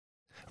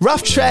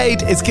Rough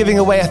Trade is giving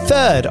away a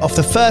third of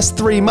the first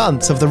 3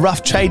 months of the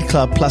Rough Trade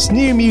Club plus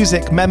new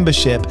music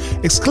membership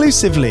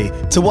exclusively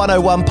to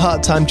 101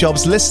 Part-Time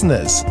Jobs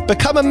listeners.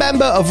 Become a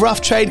member of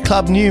Rough Trade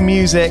Club New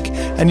Music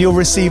and you'll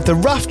receive the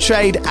Rough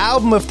Trade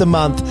Album of the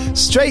Month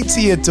straight to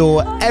your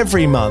door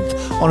every month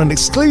on an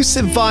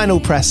exclusive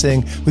vinyl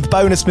pressing with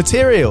bonus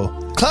material.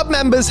 Club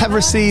members have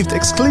received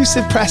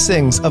exclusive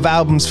pressings of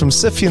albums from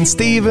Sufjan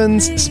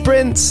Stevens,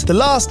 Sprints, The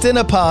Last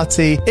Dinner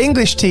Party,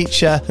 English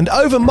Teacher, and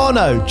Over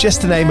Mono,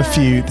 just to name a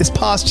few, this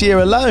past year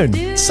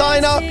alone.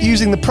 Sign up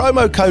using the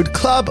promo code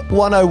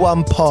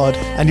CLUB101POD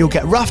and you'll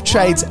get Rough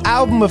Trade's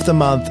Album of the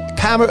Month,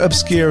 Camera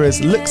Obscura's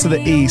Look to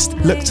the East,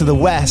 Look to the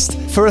West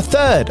for a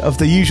third of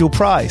the usual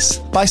price.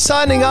 By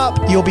signing up,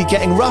 you'll be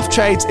getting Rough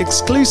Trade's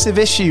exclusive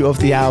issue of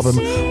the album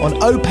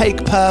on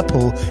opaque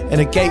purple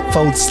in a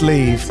gatefold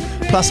sleeve,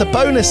 plus a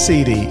bonus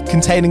CD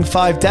containing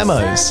 5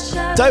 demos.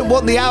 Don't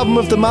want the album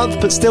of the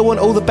month but still want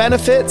all the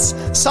benefits?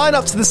 Sign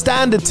up to the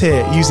standard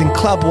tier using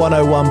Club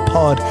 101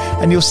 Pod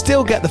and you'll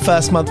still get the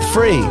first month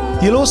free.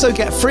 You'll also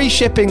get free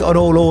shipping on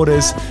all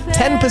orders,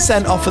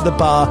 10% off at the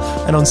bar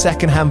and on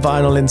secondhand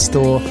vinyl in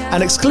store,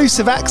 and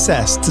exclusive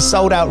access to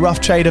sold out Rough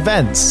Trade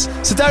events.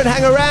 So don't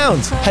hang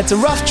around. Head to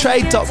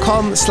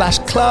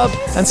roughtrade.com/club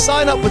and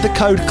sign up with the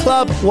code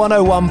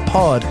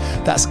CLUB101POD.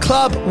 That's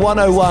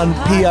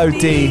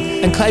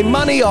CLUB101POD and claim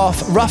money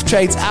off Rough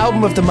Trade's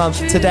Album of the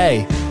Month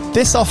today.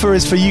 This offer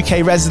is for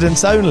UK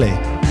residents only.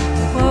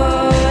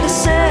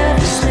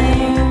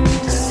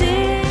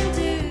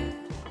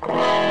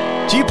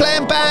 Do you play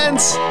in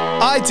bands?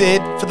 I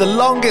did for the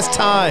longest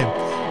time.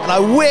 And I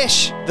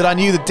wish that I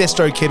knew that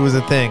DistroKid was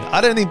a thing.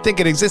 I don't even think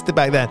it existed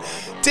back then.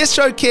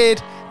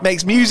 DistroKid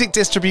makes music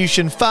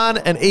distribution fun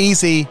and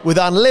easy with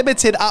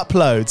unlimited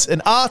uploads, and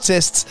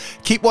artists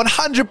keep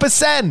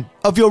 100%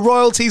 of your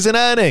royalties and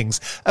earnings.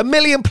 1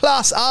 million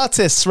plus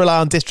artists rely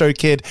on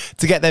DistroKid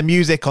to get their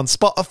music on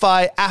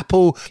Spotify,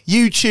 Apple,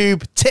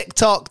 YouTube,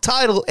 TikTok,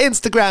 Tidal,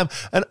 Instagram,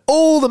 and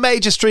all the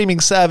major streaming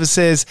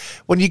services.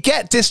 When you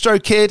get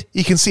DistroKid,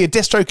 you can see a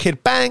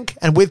DistroKid bank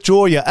and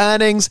withdraw your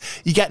earnings.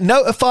 You get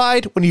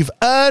notified when you've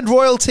earned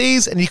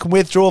royalties and you can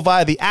withdraw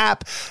via the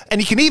app. And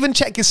you can even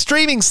check your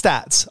streaming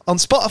stats on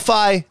Spotify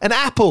and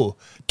Apple.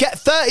 Get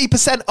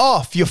 30%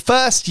 off your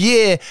first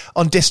year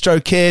on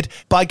DistroKid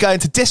by going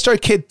to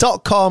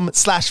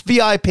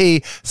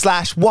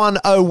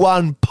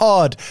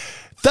distrokid.com/VIP/101pod.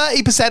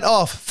 30%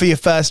 off for your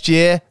first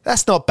year.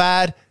 That's not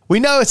bad.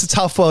 We know it's a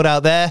tough world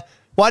out there.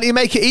 Why don't you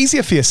make it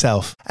easier for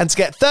yourself? And to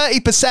get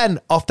 30%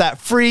 off that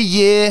free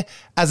year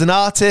as an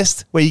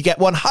artist, where you get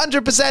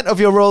 100% of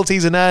your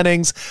royalties and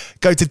earnings,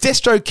 go to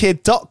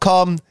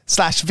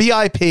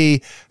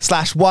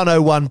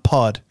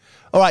distrokid.com/VIP/101pod.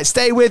 All right,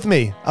 stay with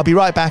me. I'll be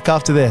right back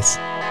after this.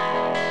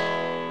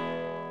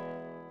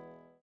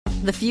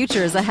 The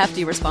future is a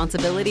hefty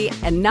responsibility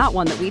and not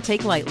one that we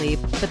take lightly.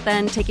 But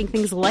then taking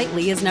things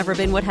lightly has never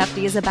been what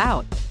Hefty is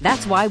about.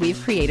 That's why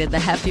we've created the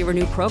Hefty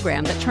Renew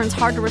program that turns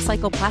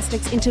hard-to-recycle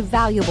plastics into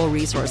valuable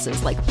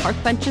resources like park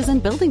benches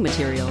and building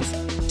materials.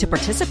 To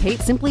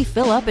participate, simply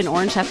fill up an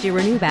orange Hefty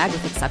Renew bag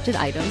with accepted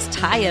items,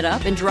 tie it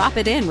up, and drop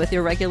it in with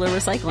your regular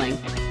recycling.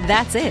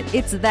 That's it.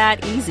 It's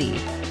that easy.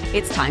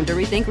 It's time to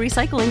rethink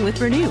recycling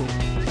with Renew.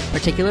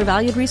 Particular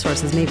valued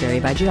resources may vary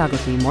by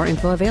geography. More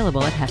info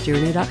available at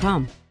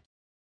heftyrenew.com.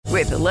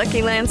 With the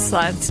Lucky Land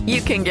Slots,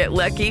 you can get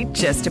lucky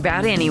just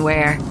about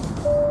anywhere.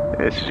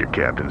 This is your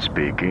captain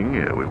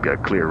speaking. We've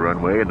got clear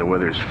runway and the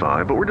weather's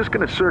fine, but we're just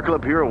going to circle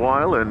up here a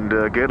while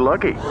and get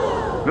lucky.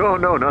 No,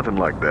 nothing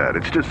like that.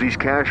 It's just these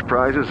cash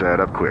prizes add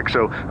up quick.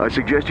 So I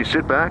suggest you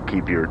sit back,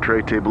 keep your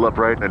tray table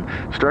upright, and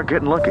start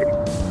getting lucky.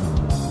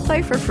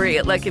 Play for free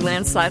at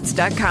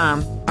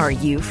LuckyLandSlots.com. Are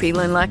you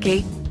feeling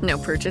lucky? No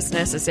purchase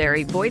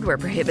necessary. Void where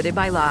prohibited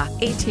by law.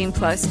 18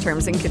 plus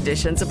terms and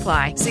conditions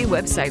apply. See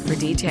website for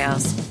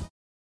details.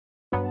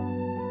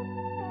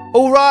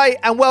 All right,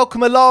 and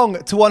welcome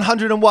along to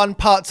 101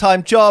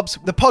 Part-Time Jobs,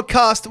 the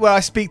podcast where I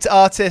speak to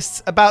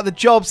artists about the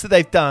jobs that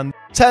they've done.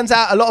 Turns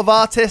out a lot of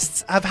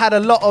artists have had a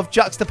lot of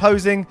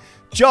juxtaposing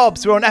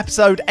jobs. We're on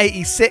episode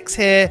 86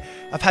 here.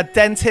 I've had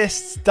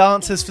dentists,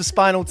 dancers for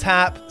Spinal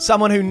Tap,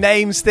 someone who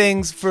names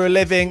things for a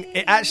living.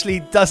 It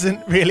actually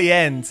doesn't really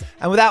end.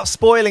 And without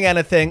spoiling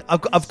anything,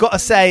 I've got to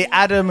say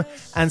Adam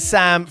and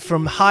Sam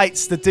from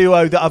Heights, the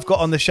duo that I've got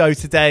on the show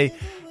today,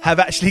 have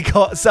actually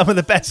got some of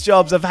the best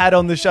jobs I've had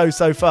on the show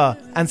so far.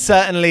 And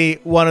certainly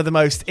one of the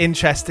most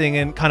interesting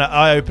and kind of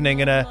eye-opening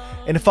in a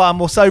far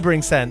more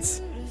sobering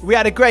sense. We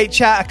had a great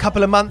chat a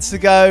couple of months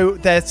ago.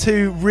 They're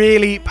two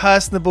really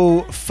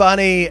personable,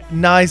 funny,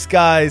 nice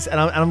guys, and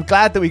I'm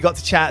glad that we got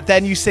to chat. Their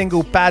new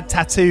single, Bad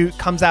Tattoo,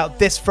 comes out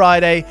this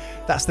Friday.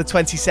 That's the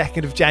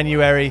 22nd of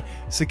January,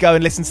 so go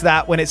and listen to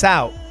that when it's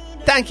out.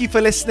 Thank you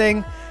for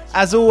listening.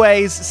 As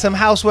always, some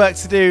housework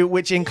to do,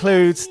 which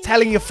includes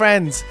telling your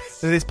friends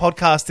that this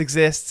podcast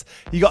exists.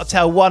 You got to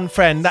tell one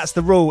friend. That's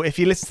the rule. If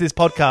you listen to this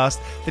podcast,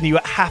 then you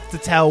have to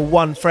tell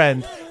one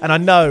friend. And I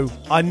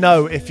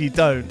know if you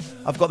don't,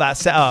 I've got that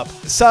set up.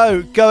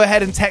 So go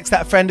ahead and text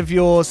that friend of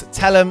yours.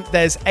 Tell them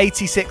there's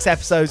 86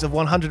 episodes of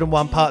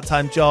 101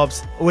 Part-Time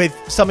Jobs with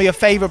some of your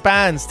favourite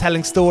bands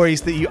telling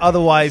stories that you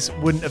otherwise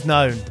wouldn't have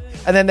known.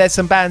 And then there's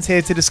some bands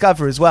here to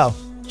discover as well.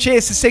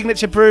 Cheers to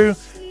Signature Brew.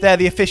 They're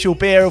the official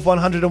beer of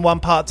 101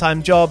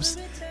 Part-Time Jobs.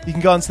 You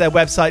can go onto their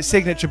website,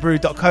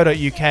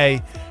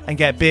 signaturebrew.co.uk, and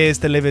get beers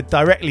delivered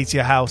directly to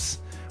your house.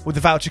 With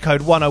the voucher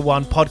code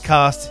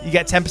 101podcast, you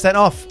get 10%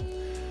 off.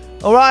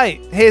 All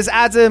right, here's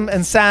Adam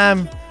and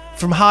Sam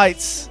from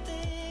Heights.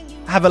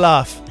 Have a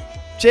laugh.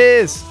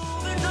 Cheers.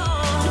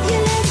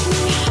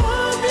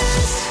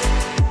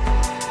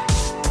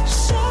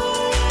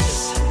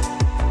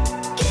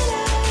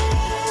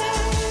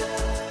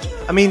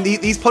 I mean,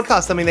 these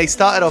podcasts, I mean, they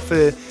started off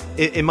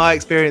in my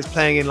experience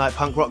playing in like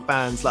punk rock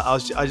bands. Like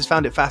I just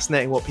found it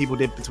fascinating what people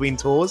did between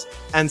tours.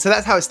 And so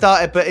that's how it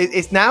started. But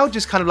it's now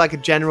just kind of like a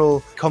general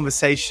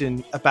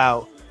conversation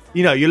about,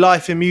 you know, your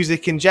life in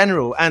music in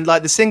general. And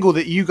like the single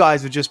that you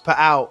guys have just put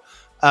out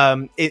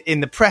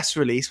in the press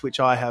release, which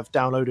I have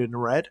downloaded and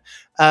read,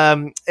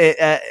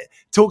 it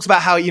talks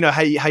about how, you know,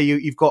 how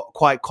you've got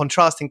quite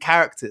contrasting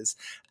characters.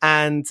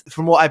 And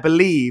from what I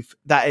believe,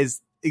 that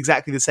is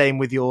exactly the same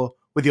with your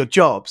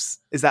jobs.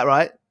 Is that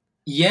right?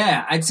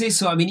 Yeah, I'd say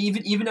so. I mean,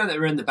 even now that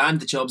we're in the band,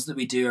 the jobs that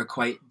we do are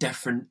quite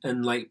different,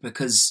 and like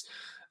because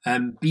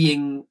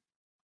being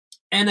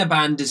in a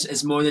band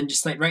is more than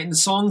just like writing the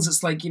songs.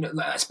 It's like, you know,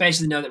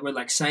 especially now that we're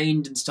like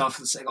signed and stuff,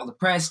 it's like all the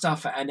press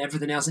stuff and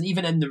everything else, and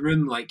even in the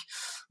room, like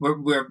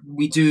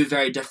we do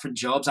very different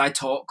jobs. I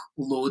talk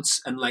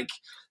loads and like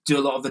do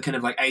a lot of the kind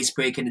of like ice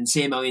breaking and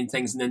say a million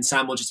things, and then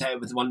Sam will just hit it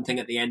with one thing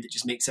at the end that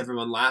just makes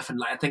everyone laugh. And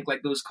like I think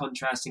like those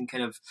contrasting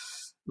kind of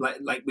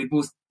like we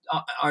both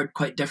are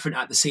quite different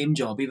at the same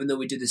job, even though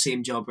we do the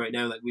same job right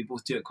now. Like we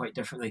both do it quite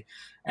differently.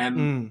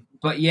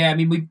 But yeah, I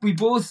mean, we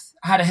both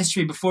had a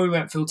history before we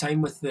went full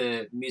time with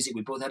the music.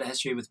 We both had a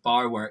history with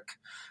bar work,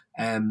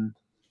 and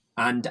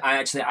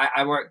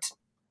I worked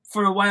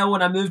for a while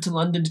when I moved to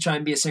London to try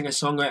and be a singer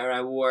songwriter.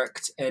 I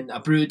worked in a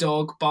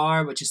Brewdog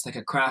bar, which is like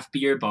a craft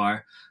beer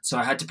bar. So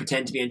I had to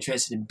pretend to be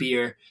interested in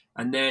beer.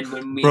 And then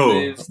when we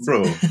moved,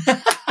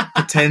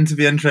 pretend to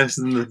be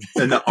interested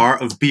in the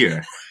art of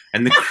beer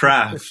and the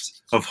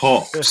craft of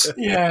hops.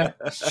 Yeah,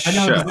 I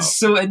know, it's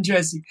so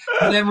interesting.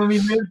 But then when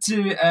we moved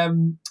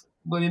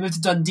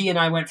to Dundee and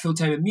I went full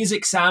time in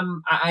music,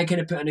 Sam, I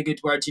kind of put in a good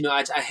word. You know,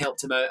 I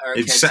helped him out.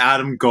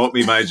 Adam got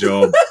me my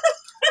job.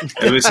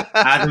 It was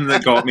Adam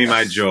that got me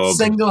my job.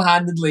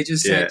 Single-handedly,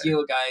 just said,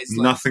 "Yo, guys,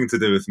 like, nothing to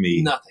do with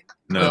me. Nothing."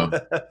 No.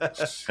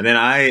 and then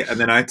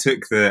I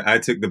took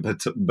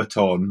the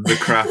baton, the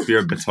craft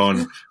beer baton,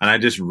 and I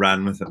just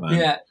ran with it, man.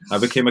 Yeah. I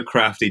became a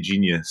crafty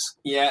genius.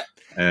 Yeah.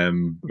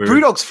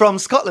 Brewdog's from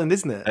Scotland,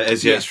 isn't it? It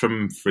is, yeah. It's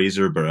from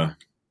Fraserburgh.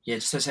 Yeah,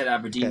 just outside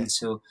Aberdeen. Okay.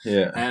 So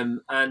yeah.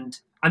 And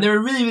they're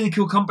a really, really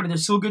cool company. They're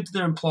so good to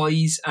their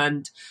employees,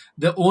 and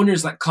the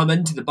owners like come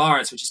into the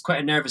bars, which is quite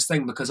a nervous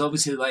thing because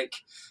obviously, like,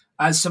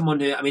 as someone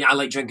who, I mean, I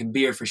like drinking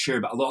beer for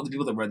sure, but a lot of the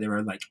people that were there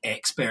were like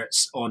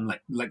experts on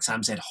like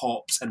Sam said,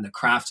 hops and the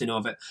crafting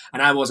of it,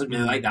 and I wasn't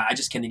really like that. I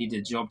just kind of needed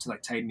a job to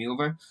like tide me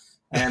over.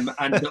 And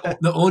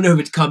the owner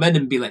would come in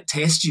and be like,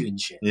 test you and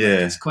shit.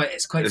 Yeah, like,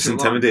 it's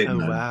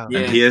intimidating. Oh, wow.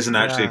 Yeah. And he is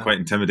actually quite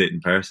intimidating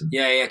person.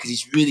 Yeah, because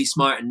he's really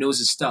smart and knows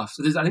his stuff.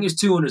 So I think there's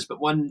two owners,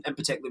 but one in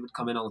particular would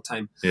come in all the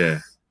time. Yeah.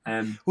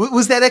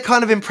 Was there that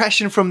kind of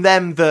impression from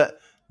them that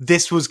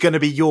this was going to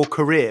be your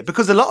career?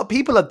 Because a lot of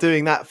people are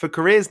doing that for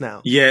careers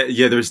now. Yeah.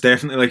 There's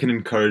definitely like an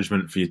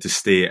encouragement for you to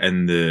stay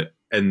in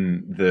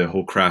the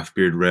whole craft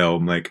beer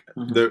realm. Like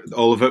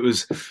all of it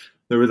was,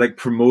 there were like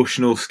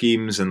promotional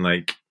schemes and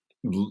like,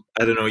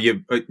 I don't know,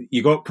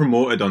 you got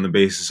promoted on the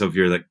basis of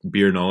your like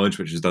beer knowledge,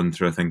 which is done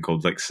through a thing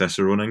called like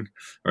ciceroning,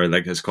 or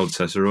like it's called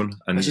cicerone,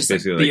 and it's just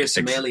basically like beer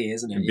sommelier,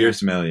 isn't it? Beer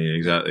sommelier,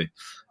 exactly.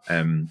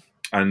 And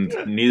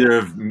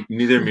neither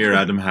me or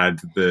Adam had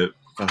the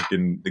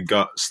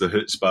guts, the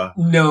chutzpah,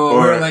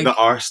 or like the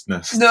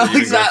arseness. No,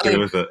 exactly.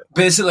 With it.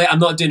 Basically, I'm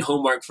not doing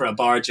homework for a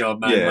bar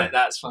job, man. Yeah. Like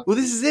that's fun. Well,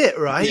 this is it,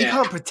 right? Yeah. You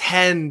can't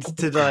pretend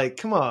to like,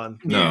 come on.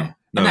 No. Yeah.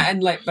 No.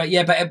 But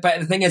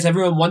the thing is,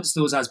 everyone wants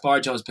those as bar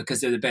jobs because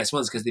they're the best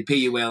ones because they pay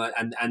you well,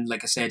 and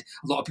like I said,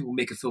 a lot of people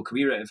make a full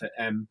career out of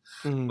it,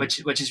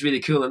 which is really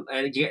cool,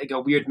 and you get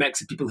a weird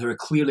mix of people who are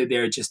clearly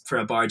there just for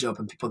a bar job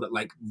and people that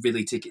like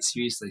really take it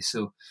seriously.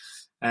 So,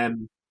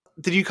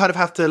 did you kind of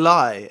have to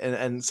lie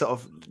and sort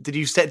of did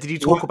you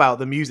talk about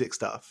the music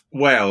stuff?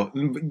 Well,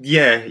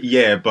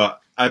 yeah, but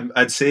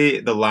I'd say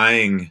the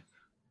lying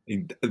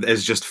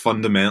is just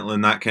fundamental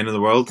in that kind of the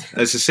world.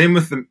 It's the same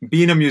with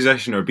being a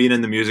musician or being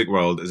in the music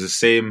world is the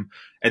same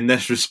in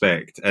this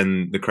respect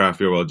in the craft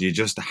beer world. You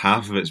just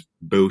half of it's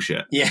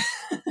bullshit. Yeah,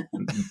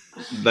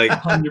 like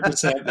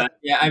 100%.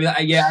 Yeah,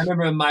 I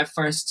remember my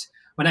first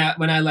when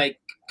I like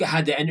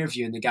had the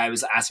interview, and the guy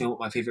was asking me what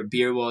my favorite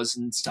beer was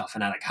and stuff,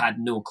 and I like had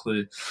no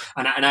clue,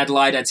 and I'd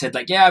lied. I'd said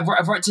like, yeah,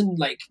 I've worked in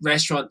like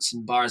restaurants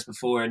and bars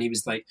before, and he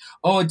was like,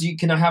 oh,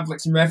 can I have like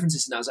some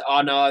references? And I was like,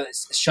 oh no,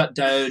 it's shut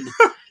down.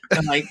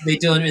 And like they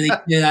don't really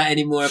do that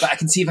anymore, but I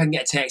can see if I can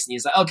get a text. And he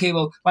was like, okay,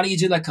 well, why don't you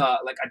do like a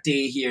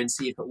day here and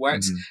see if it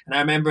works? And I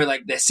remember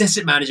like the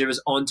assistant manager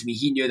was on to me.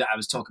 He knew that I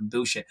was talking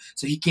bullshit,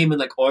 so he came and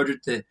like ordered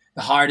the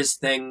hardest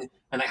thing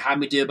and like had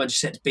me do a bunch of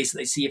shit to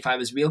basically see if I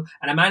was real.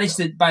 And I managed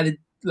to, by the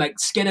like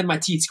skin of my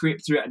teeth, scrape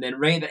through it. And then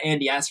right at the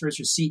end, he asked for his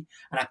receipt,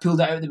 and I pulled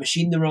it out of the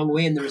machine the wrong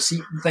way, and the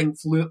receipt thing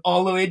flew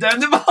all the way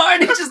down the bar.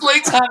 And he just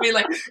looked at me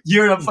like,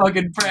 "You're a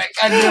fucking prick."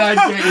 I knew I'd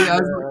get you. I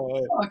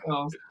was like, "Fuck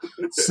off."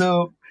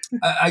 So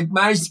I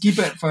managed to keep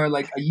it for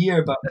like a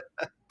year, but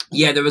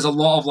yeah, there was a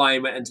lot of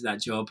lying went into that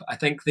job. I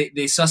think they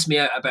sussed me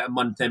out about a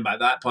month in, but at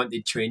that point they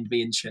trained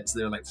me and shit, so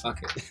they were like,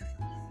 "Fuck it."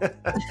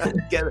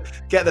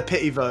 get the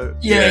pity vote.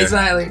 Yeah,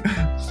 exactly.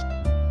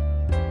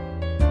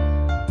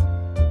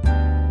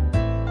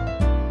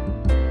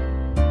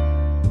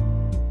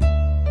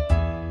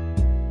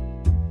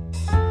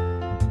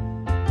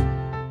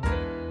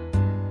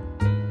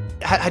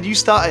 Had you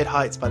started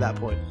Heights by that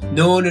point?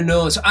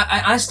 No. So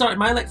I started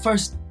my like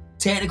first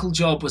technical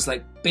job was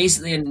like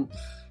basically in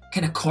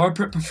kind of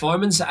corporate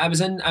performance. I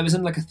was in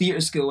like a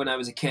theatre school when I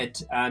was a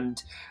kid,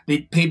 and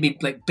they paid me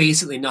like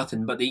basically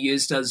nothing, but they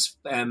used us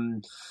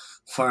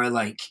for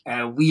like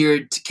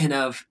weird kind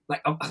of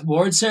like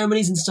award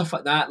ceremonies and stuff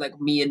like that. Like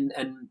me and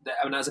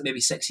when I was like maybe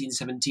 16,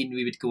 17,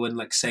 we would go and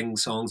like sing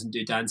songs and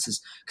do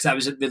dances, because I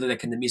was really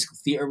like in the musical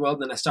theatre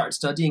world. And I started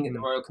studying at the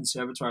Royal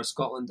Conservatoire of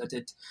Scotland. I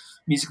did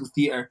musical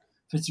theatre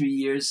for 3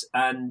 years,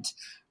 and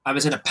I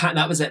was in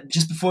that was it.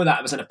 Just before that,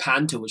 I was in a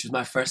panto, which was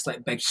my first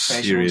like big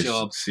professional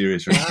job.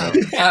 Serious.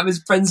 I was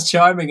Prince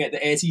Charming at the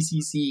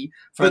SECC.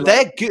 But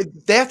they're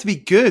good. They have to be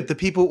good. The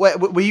people.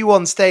 Were you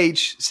on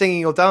stage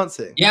singing or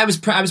dancing? Yeah, I was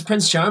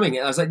Prince Charming.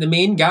 I was like the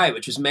main guy,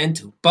 which was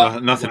mental.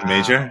 But nothing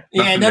major.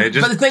 Yeah, major.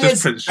 But the thing is,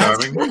 Prince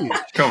Charming.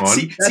 Come on.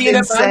 See in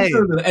a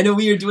panto, in a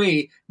weird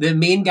way, the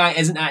main guy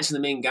isn't actually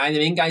the main guy. The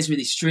main guy is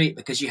really straight,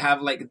 because you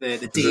have like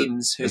the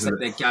dames, who's like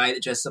the guy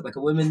that dresses up like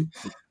a woman.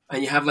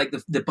 And you have like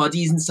the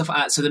buddies and stuff like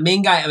that. So the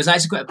main guy, it was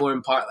actually quite a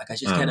boring part. Like I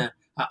just kind of,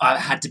 I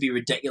had to be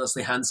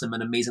ridiculously handsome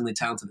and amazingly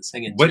talented at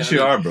singing. Which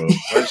you are, bro.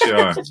 Which you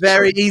are.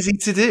 Very easy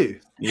to do.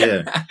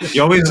 Yeah.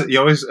 You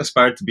always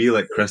aspired to be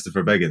like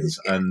Christopher Biggins,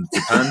 and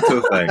the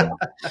panto thing.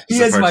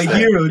 He is my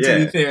hero,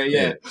 to be fair.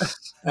 Yeah.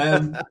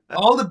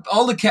 All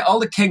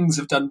the kings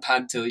have done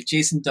panto.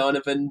 Jason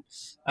Donovan,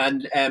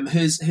 and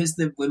who's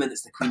the woman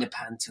that's the queen of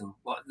panto?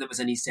 That was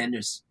in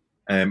EastEnders.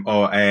 You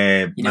know what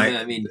I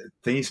mean?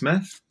 Thingy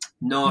Smith.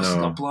 No, she's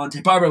got blonde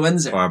hair. Barbara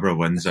Windsor. I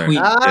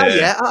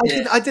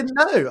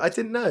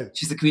didn't know.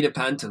 She's the queen of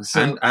panto.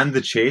 So. And the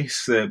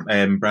Chase,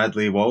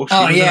 Bradley Walsh.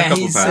 Oh yeah,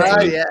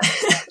 yeah.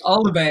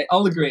 all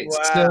the greats.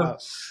 Wow.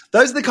 So,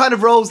 those are the kind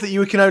of roles that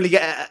you can only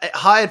get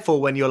hired for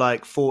when you're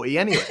like 40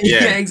 anyway.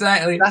 Yeah,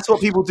 exactly. That's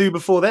what people do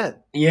before then.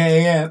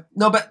 Yeah.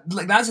 No, but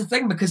like that's the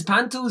thing, because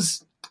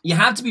pantos, you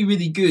have to be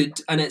really good,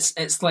 and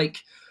it's like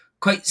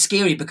quite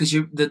scary, because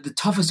you're the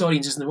toughest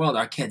audiences in the world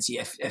are kids.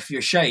 If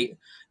you're shite,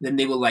 then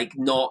they will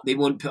they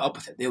won't put up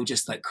with it. They'll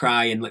just like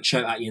cry and like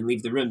shout at you and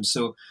leave the room.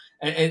 So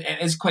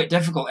it is quite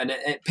difficult, and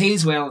it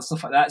pays well and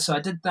stuff like that. So I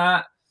did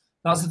that.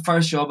 That was the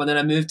first job, and then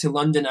I moved to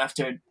London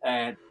after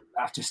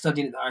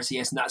studying at the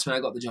RCS, and that's when I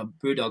got the job at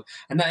Brewdog.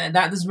 And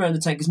that was around the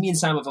time, because me and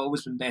Sam have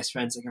always been best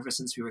friends, like ever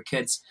since we were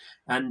kids.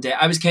 And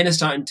I was kind of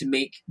starting to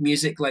make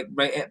music, like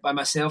write it by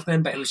myself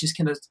then, but it was just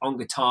kind of on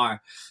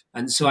guitar.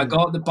 And so I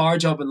got the bar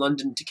job in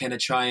London to kind of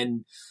try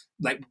and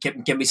like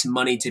give me some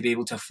money to be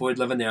able to afford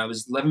living there. I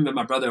was living with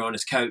my brother on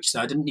his couch,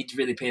 so I didn't need to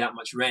really pay that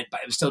much rent,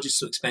 but it was still just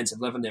so expensive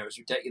living there. It was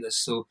ridiculous.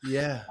 So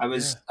I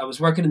was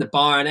working in the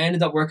bar, and I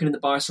ended up working in the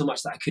bar so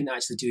much that I couldn't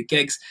actually do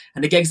gigs.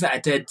 And the gigs that I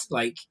did,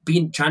 like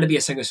trying to be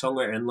a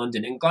singer-songwriter in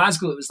London. In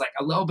Glasgow, it was like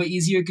a little bit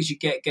easier, because you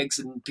get gigs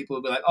and people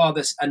will be like, oh,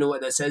 I know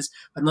what this is.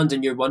 In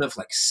London, you're one of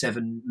like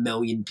 7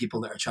 million people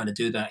that are trying to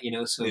do that, you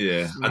know? So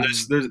yeah. And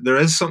there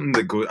is something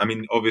that goes, I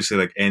mean, obviously,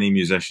 like any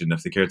musician,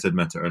 if they care to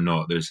admit it or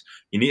not,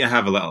 you need to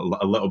have a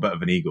little bit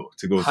of an ego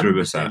to go through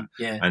with that.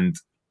 Yeah. And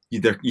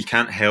you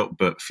can't help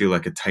but feel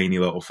like a tiny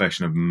little fish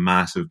in a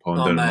massive pond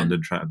down in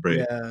London trying to break.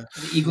 Yeah.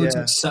 The ego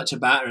took such a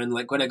batter, and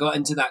like when I got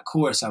into that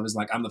course, I was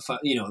like, I'm like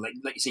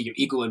you say, your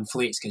ego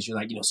inflates, because you're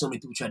like, so many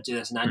people try to do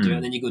this and I do it,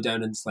 and then you go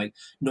down and it's like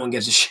no one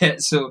gives a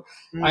shit. So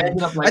I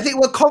ended up I think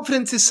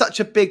confidence is such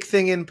a big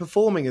thing in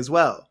performing as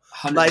well.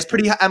 100%. Like it's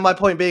pretty, and my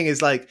point being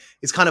is like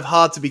it's kind of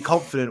hard to be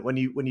confident when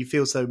you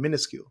feel so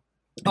minuscule.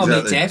 Oh,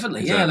 mate,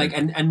 definitely. Yeah, like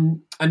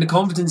and the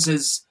confidence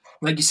is,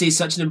 like you say,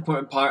 such an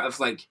important part of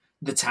like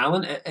the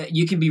talent.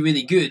 You can be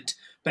really good,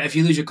 but if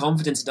you lose your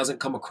confidence, it doesn't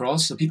come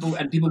across. So people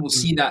will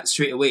see that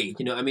straight away.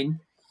 You know what I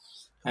mean?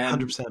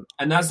 100%.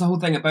 And that's the whole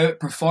thing about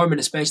performing,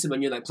 especially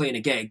when you're like playing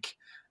a gig,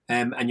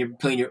 and you're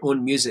playing your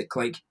own music.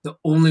 Like the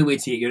only way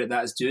to get good at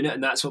that is doing it,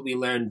 and that's what we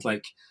learned.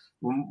 Like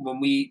when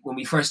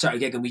we first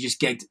started gigging, we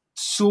just gigged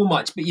so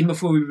much, but even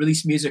before we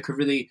released music or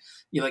really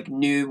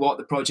knew what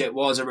the project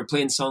was, or we're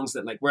playing songs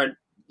that like weren't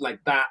like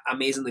that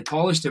amazingly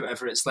polished or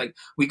whatever. It's like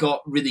we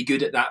got really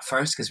good at that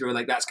first because we were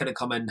like, that's going to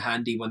come in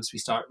handy once we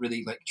start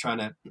really like trying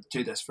to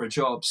do this for a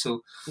job.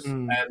 So,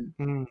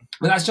 but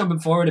that's jumping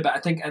forward a bit. I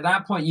think at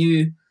that point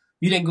you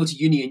didn't go to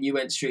uni and you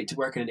went straight to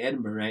working in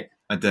Edinburgh, right?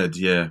 I did,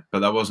 yeah, but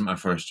that wasn't my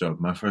first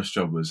job. My first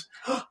job was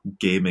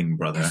gaming,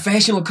 brother.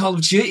 Professional Call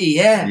of Duty,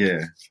 yeah.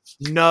 Yeah.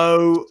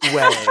 No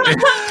way.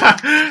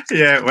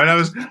 Yeah, when I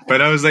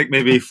was like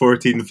maybe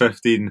 14,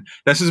 15.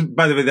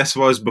 By the way, this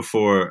was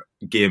before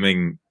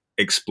gaming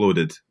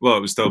exploded. Well,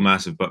 it was still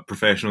massive, but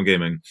professional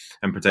gaming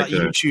in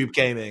particular. Like YouTube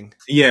gaming.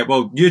 Yeah,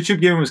 well,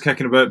 YouTube gaming was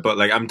kicking about, but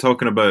like I'm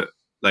talking about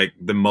like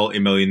the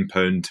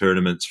multi-million-pound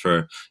tournaments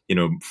for, you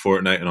know,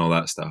 Fortnite and all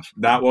that stuff.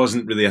 That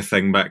wasn't really a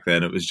thing back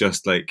then. It was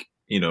just like,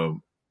 you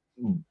know,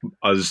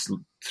 us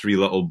three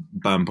little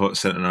bampots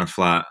sitting in our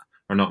flat,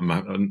 or not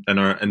in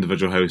our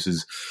individual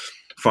houses,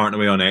 farting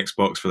away on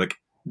Xbox for like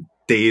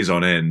days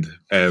on end.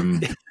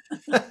 And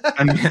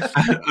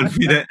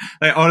we did,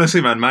 like,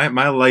 honestly, man,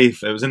 my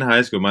life, it was in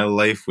high school, my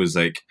life was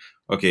like,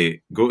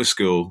 okay, go to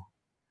school,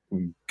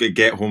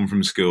 get home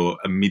from school,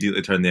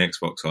 immediately turn the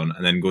Xbox on,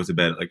 and then go to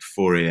bed at like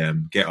 4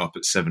 a.m, get up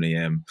at 7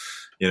 a.m.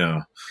 You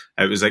know,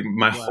 it was like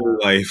my whole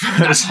life.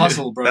 That's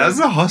hustle, bro. That's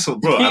a hustle,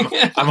 bro.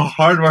 I'm a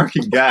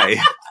hardworking guy.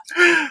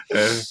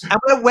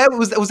 And where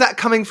was that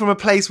coming from? A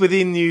place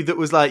within you that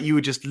was like you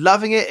were just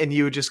loving it and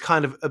you were just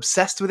kind of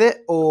obsessed with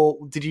it, or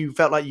did you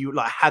felt like you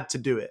like had to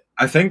do it?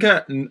 I think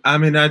I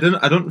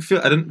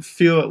didn't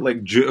feel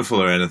like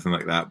dutiful or anything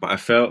like that, but I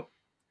felt.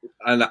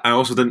 And I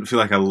also didn't feel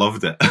like I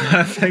loved it.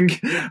 I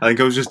think I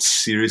was just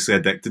seriously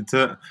addicted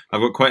to it.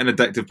 I've got quite an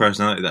addictive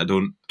personality that I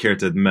don't care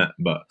to admit,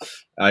 but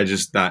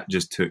that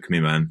just took me,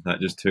 man. That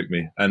just took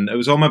me. And it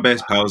was all my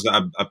best pals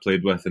that I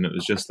played with, and it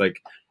was just like,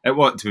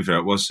 to be fair,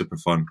 it was super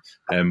fun.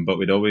 But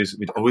we'd always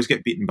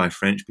get beaten by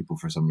French people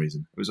for some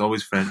reason. It was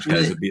always French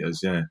guys that beat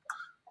us,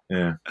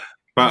 yeah.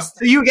 But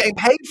so you were getting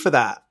paid for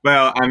that?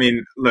 Well, I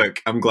mean,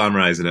 look, I'm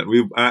glamorizing it.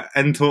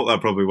 In total, I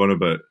probably won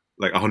about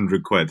like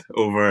 100 quid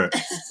over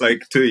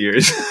like 2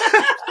 years.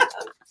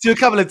 To a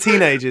couple of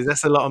teenagers,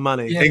 that's a lot of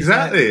money. Yeah,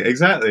 exactly.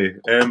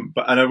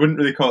 But I wouldn't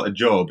really call it a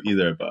job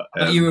either. But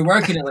you were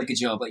working it like a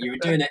job, like you were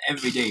doing it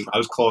every day. I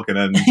was clocking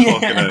in,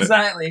 out.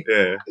 Exactly.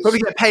 Yeah, probably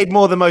get paid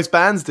more than most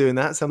bands doing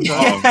that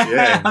sometimes.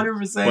 Yeah,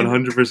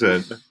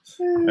 100%.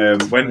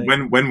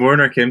 100%. When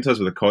Warner came to us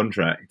with a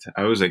contract,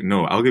 I was like,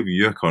 no, I'll give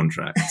you a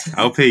contract.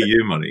 I'll pay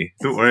you money.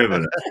 Don't worry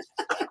about it.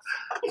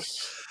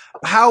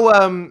 How?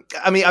 I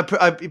mean,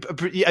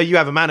 you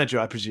have a manager,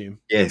 I presume.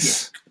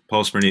 Yes,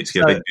 Paul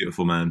Smirnitsky, a big,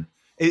 beautiful man.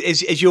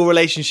 Is your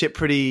relationship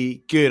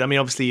pretty good? I mean,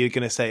 obviously you're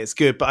going to say it's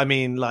good, but I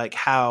mean, like,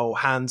 how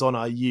hands-on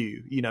are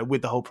you? You know,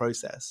 with the whole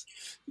process.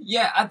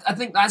 Yeah, I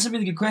think that's a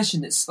really good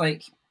question. It's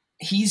like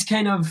he's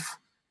kind of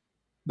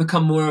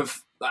become more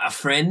of a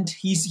friend.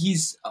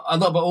 He's a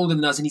little bit older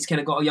than us, and he's kind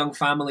of got a young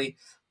family.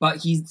 But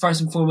he,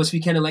 first and foremost,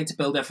 we kind of like to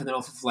build everything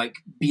off of like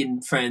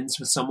being friends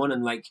with someone,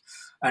 and like,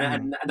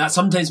 and that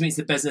sometimes makes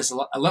the business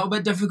a little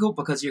bit difficult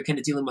because you're kind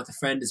of dealing with a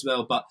friend as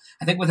well. But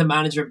I think with a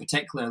manager in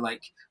particular,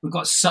 like we've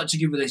got such a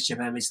good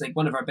relationship, and he's like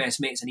one of our best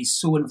mates, and he's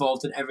so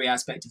involved in every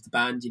aspect of the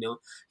band. You know,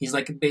 he's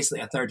like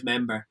basically a third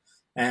member.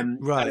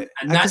 Right,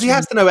 and because he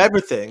has to know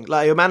everything.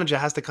 Like your manager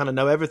has to kind of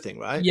know everything,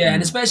 right? Yeah,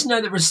 and especially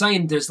now that we're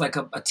signed, there's like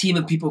a team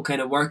of people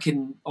kind of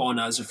working on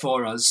us or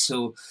for us.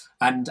 So,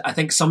 and I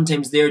think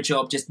sometimes their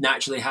job just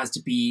naturally has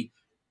to be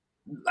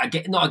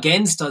not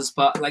against us,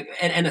 but like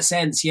in a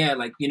sense, yeah,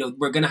 like, you know,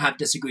 we're going to have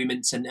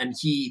disagreements, and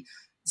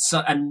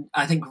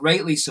I think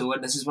rightly so,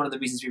 and this is one of the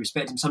reasons we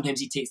respect him. Sometimes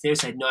he takes their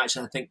side. No,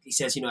 actually, I think he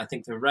says, you know, I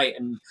think they're right,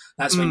 and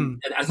that's when.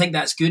 And I think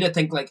that's good. I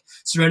think like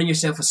surrounding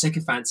yourself with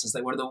sycophants is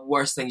like one of the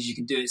worst things you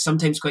can do. It's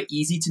sometimes quite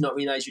easy to not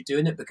realize you're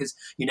doing it because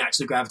you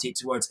naturally gravitate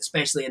towards,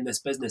 especially in this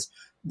business,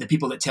 the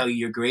people that tell you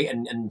you're great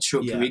and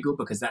stroke your ego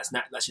because that's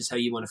just how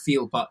you want to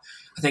feel. But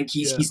I think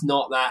he's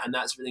not that, and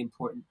that's really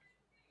important.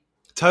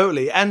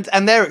 Totally, and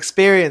their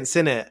experience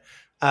in it,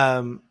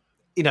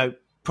 you know,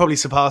 probably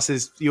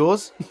surpasses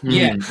yours.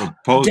 Yeah,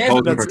 Paul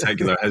in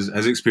particular,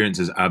 his experience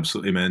is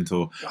absolutely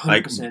mental. 100%.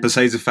 Like,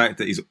 besides the fact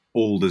that he's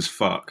old as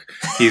fuck,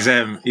 he's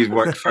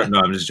worked for.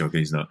 No, I'm just joking.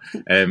 He's not.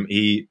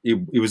 He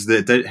was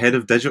the head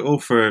of digital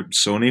for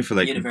Sony for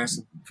like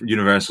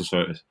Universal.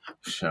 Sorry,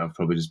 I'll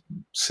probably just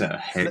set a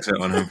hex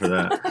out on him for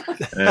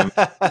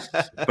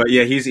that. But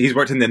yeah, he's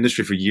worked in the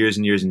industry for years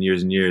and years and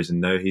years and years, and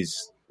now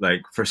he's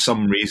like, for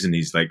some reason,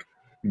 he's like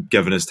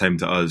given his time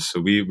to us, so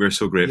we're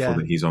so grateful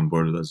that he's on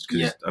board with us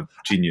because he's a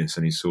genius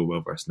and he's so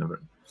well versed in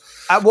everything.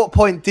 At what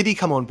point did he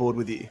come on board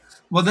with you?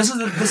 Well, this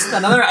is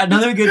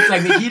another good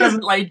thing that he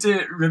doesn't like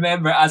to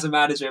remember as a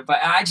manager, but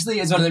actually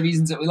is one of the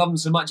reasons that we love him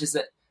so much is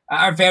that at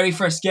our very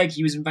first gig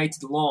he was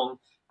invited along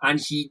and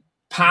he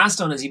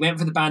passed on us. He went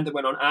for the band that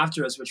went on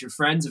after us, which were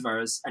friends of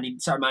ours, and he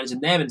started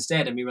managing them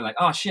instead. And we were like,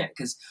 oh shit,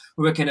 because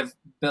we were kind of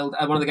one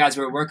of the guys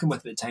we were working with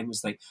at the time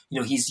was like, you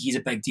know, he's a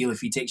big deal.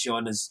 If he takes you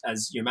on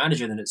as your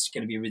manager, then it's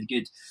going to be really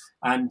good.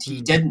 And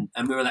he didn't,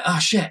 and we were like, oh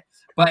shit.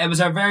 But it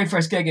was our very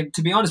first gig, and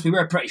to be honest, we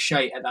were pretty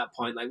shy at that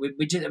point. Like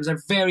we just, it was our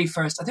very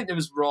first. I think there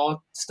was raw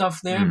stuff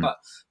there, but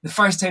the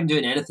first time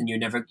doing anything, you're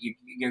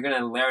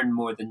going to learn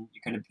more than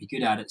you're going to be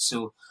good at it.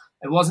 So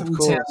it wasn't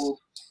until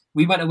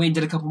we went away and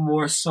did a couple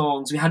more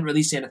songs. We hadn't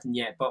released anything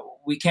yet, but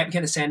we kept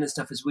kind of sending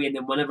stuff his way. And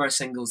then one of our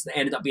singles that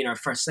ended up being our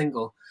first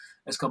single,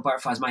 it's called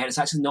Butterflies in My Head. It's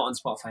actually not on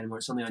Spotify anymore.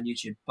 It's only on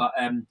YouTube. But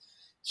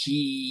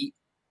he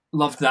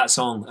loved that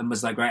song and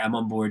was like, right, I'm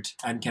on board,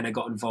 and kind of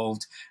got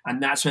involved.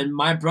 And that's when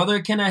my brother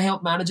kind of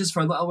helped manage us for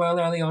a little while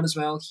early on as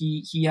well.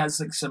 He has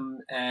like some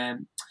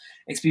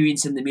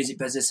experience in the music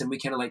business, and we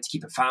kind of like to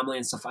keep it family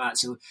and stuff like that.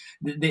 So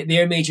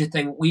their major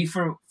thing, we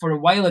for a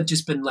while had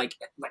just been like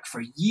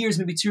for years,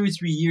 maybe 2 or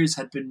 3 years,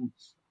 had been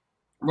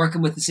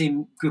working with the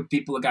same group of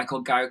people, a guy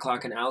called Gary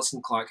Clark and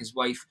Alison Clark, his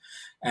wife,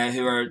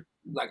 who are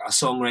like a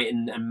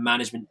songwriting and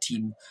management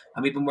team,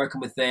 and we've been working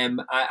with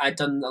them. I'd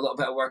done a little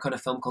bit of work on a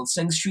film called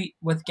Sing Street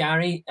with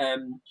Gary,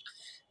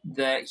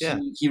 that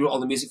he wrote all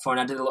the music for,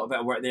 and I did a little bit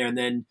of work there. And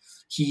then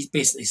he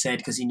basically said,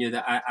 because he knew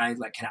that I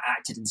like kind of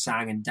acted and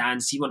sang and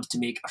danced, he wanted to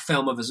make a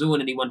film of his own,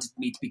 and he wanted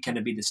me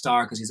to be the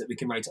star, because he's like, we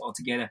can write it all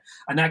together.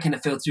 And that kind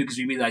of fell through because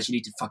we realized you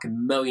needed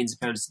fucking millions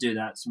of pounds to do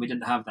that, so we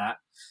didn't have that.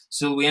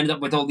 So we ended up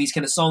with all these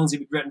kind of songs that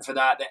we'd written for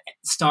that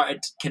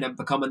started kind of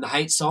becoming the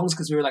Heights songs,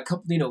 because we were like,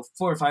 4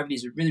 or 5 of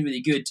these are really,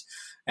 really good,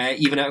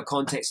 even out of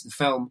context of the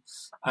film.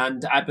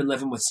 And I'd been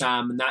living with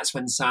Sam, and that's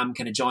when Sam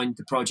kind of joined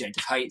the project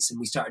of Heights, and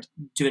we started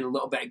doing a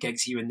little bit of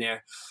gigs here and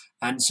there.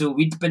 And so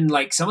we'd been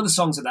like, some of the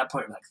songs at that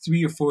point were like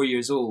 3 or 4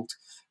 years old,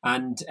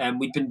 and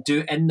we'd been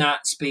in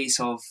that space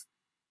of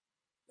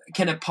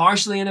kind of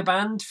partially in a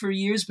band for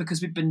years,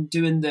 because we've been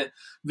doing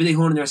really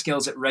honing our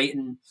skills at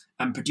writing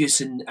and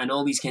producing and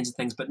all these kinds of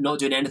things, but not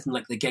doing anything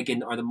like the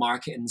gigging or the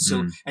marketing.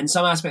 So in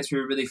some aspects we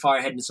were really far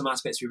ahead, and in some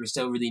aspects we were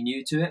still really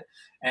new to it,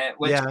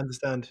 which I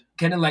understand,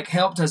 kind of like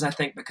helped us, I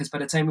think, because by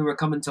the time we were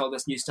coming to all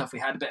this new stuff, we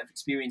had a bit of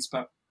experience.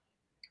 But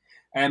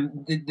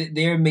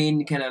their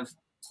main kind of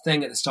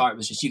thing at the start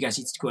was just, you guys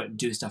need to go out and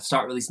do stuff,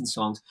 start releasing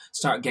songs,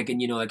 start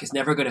gigging. Like, it's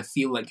never going to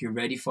feel like you're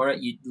ready for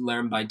it. You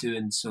learn by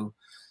doing. So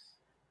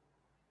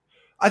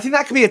I think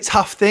that can be a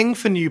tough thing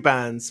for new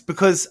bands,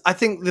 because I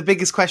think the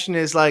biggest question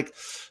is like,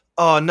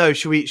 oh no,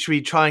 should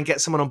we try and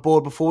get someone on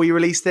board before we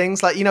release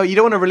things? Like, you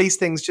don't want to release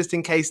things just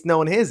in case no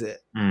one hears it.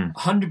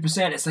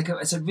 100%. It's like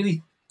it's a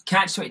really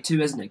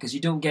catch-22, isn't it? Because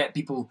you don't get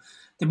people.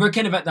 We're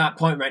kind of at that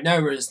point right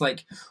now where it's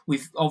like,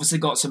 we've obviously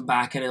got some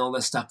backing and all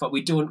this stuff, but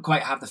we don't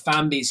quite have the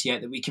fan base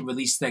yet that we can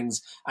release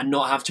things and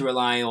not have to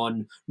rely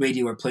on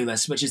radio or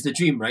playlists, which is the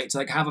dream, right? To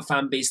like have a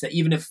fan base that,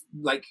 even if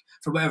like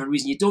for whatever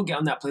reason you don't get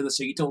on that playlist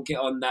or you don't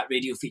get on that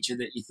radio feature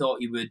that you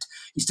thought you would,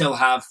 you still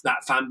have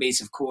that fan base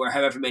of core,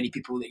 however many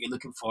people that you're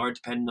looking for,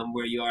 depending on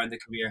where you are in the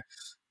career,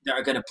 that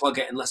are going to plug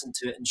it and listen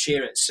to it and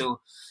share it. So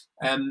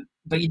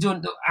but you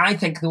don't. I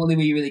think the only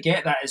way you really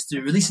get that is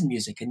through releasing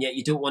music, and yet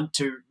you don't want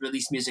to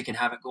release music and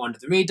have it go under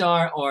the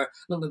radar, or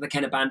look like the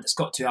kind of band that's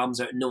got 2 albums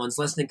out and no one's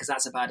listening, because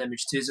that's a bad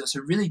image too. So it's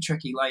a really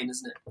tricky line,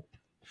 isn't it?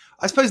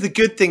 I suppose the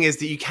good thing is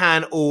that you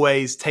can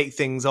always take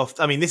things off.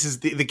 I mean, this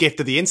is the gift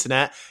of the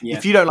internet. Yeah.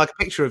 If you don't like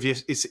a picture of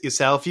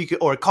yourself, you could,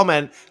 or a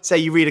comment, say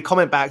you read a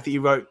comment back that you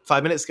wrote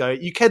 5 minutes ago,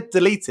 you could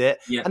delete it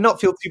and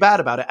not feel too bad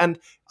about it. And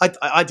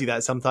I do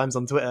that sometimes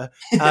on Twitter.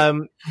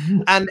 And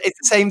it's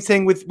the same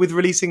thing with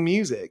releasing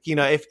music.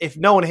 If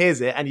no one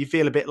hears it and you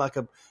feel a bit like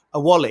a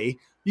wally,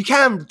 you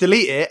can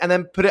delete it and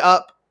then put it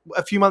up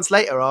a few months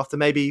later after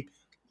maybe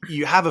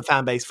you have a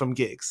fan base from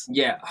gigs.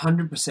 Yeah,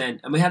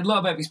 100%. And we had a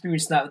lot of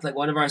experience with that with like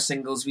one of our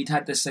singles. We'd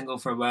had this single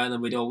for a while,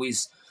 and we'd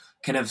always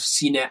kind of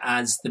seen it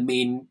as the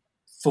main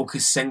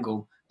focus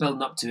single,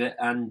 building up to it.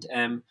 And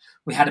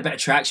we had a bit of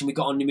traction. We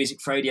got on New Music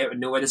Friday out of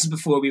nowhere. This is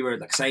before we were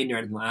like signed or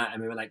anything like that.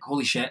 And we were like,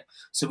 holy shit.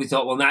 So we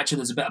thought, well,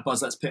 naturally there's a bit of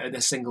buzz. Let's put out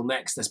this single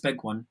next, this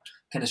big one,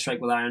 kind of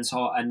strike while iron's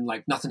hot. And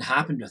like nothing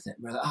happened with it.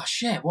 And we're like, oh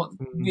shit, what,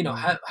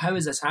 how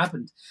has this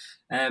happened?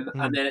 And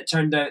then it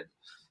turned out,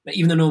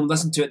 even though no one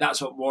listened to it,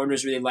 that's what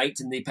Warner's really liked,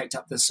 and they picked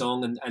up this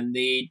song and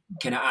they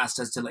kind of asked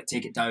us to like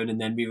take it down and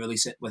then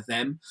re-release it with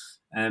them.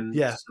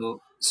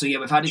 So yeah,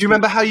 we've had. Do you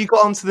remember how you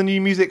got onto the New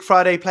Music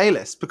Friday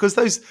playlist?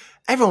 Because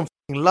everyone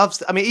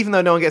loves. I mean, even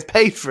though no one gets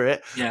paid for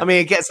it, I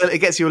mean, it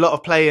gets you a lot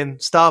of play in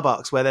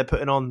Starbucks where they're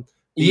putting on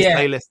these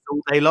playlists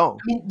all day long.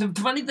 I mean, the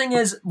funny thing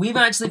is, we've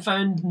actually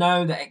found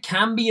now that it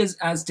can be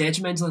as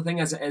detrimental a thing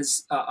as it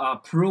is a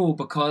pro,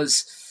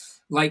 because.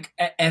 Like,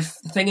 if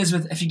the thing is,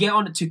 if you get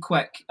on it too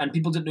quick and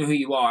people don't know who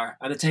you are,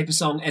 and the type of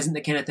song isn't the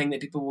kind of thing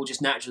that people will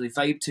just naturally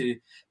vibe to,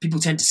 people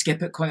tend to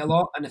skip it quite a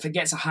lot. And if it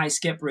gets a high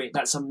skip rate,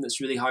 that's something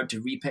that's really hard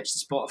to repitch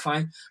to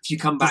Spotify. If you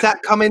come back, does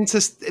that come into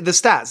the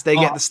stats? They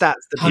get the stats.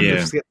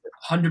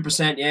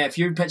 100%. Yeah. If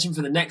you're pitching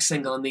for the next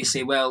single and they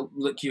say, "Well,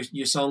 look,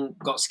 your song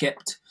got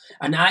skipped,"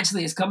 and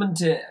actually it's coming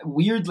to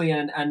weirdly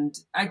and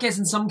I guess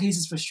in some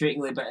cases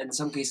frustratingly, but in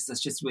some cases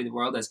that's just the way the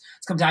world is.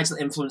 It's come to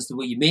actually influence the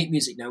way you make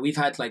music now. We've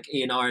had like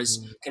A&Rs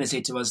kind of say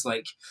to us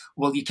like,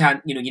 "Well, you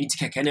can't, you need to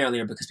kick in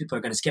earlier because people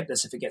are going to skip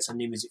this if it gets on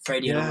New Music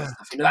Friday and all that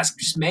stuff." That's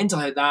just mental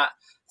how that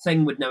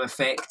thing would now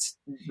affect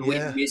the way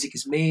the music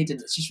is made,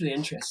 and it's just really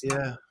interesting.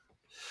 Yeah.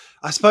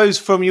 I suppose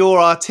from your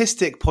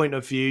artistic point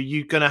of view,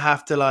 you're going to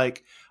have to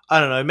like, I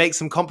don't know, make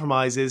some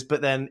compromises,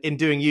 but then in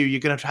doing you're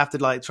going to have to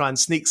like try and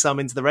sneak some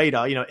into the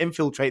radar, you know,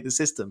 infiltrate the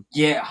system.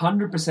 Yeah,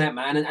 100%,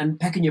 man. And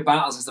picking your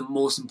battles is the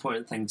most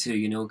important thing too,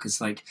 you know, because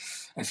like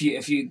if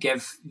you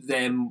give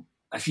them,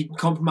 if you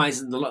compromise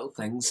in the little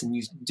things and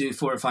you do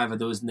 4 or 5 of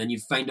those and then you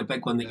find a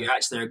big one that you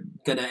actually are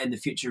going to in the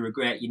future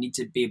regret, you need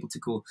to be able to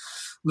go,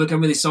 look,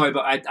 I'm really sorry,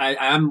 but I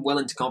am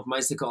willing to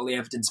compromise, look at all the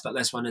evidence, but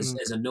this one is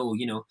a no,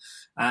 you know.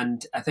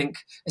 And I think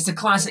it's a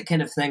classic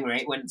kind of thing,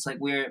 right? When it's like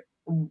we're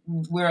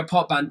a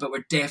pop band, but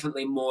we're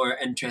definitely more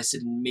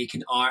interested in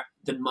making art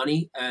than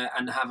money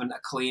and having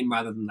acclaim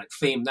rather than like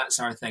fame. That's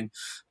our thing.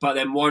 But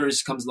then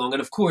Warner's comes along,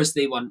 and of course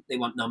they want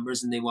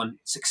numbers and they want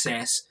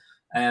success.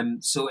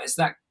 So it's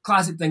that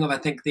classic thing of, I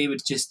think they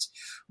would just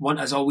want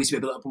us always to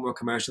be a little bit more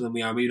commercial than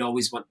we are. We would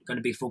always going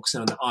to be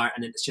focusing on the art,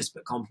 and it's just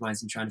about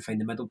compromise and trying to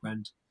find the middle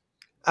ground.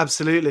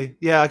 Absolutely.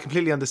 Yeah, I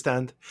completely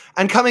understand.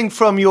 And coming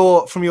from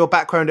your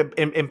background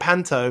in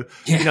Panto,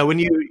 you know,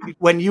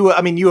 when you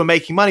were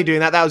making money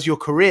doing that was your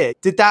career.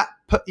 Did that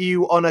put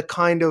you on a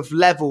kind of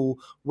level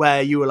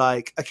where you were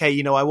like, okay,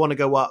 you know, I want to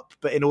go up,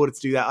 but in order to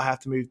do that, I have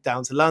to move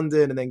down to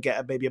London and then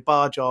get maybe a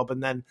bar job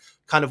and then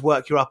kind of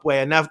work your up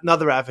way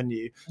another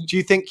avenue? Do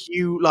you think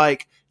you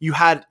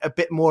had a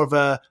bit more of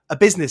a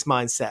business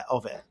mindset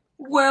of it?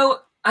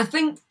 Well, I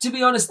think, to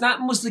be honest, that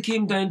mostly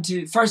came down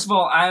to, first of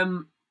all,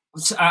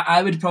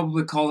 I would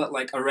probably call it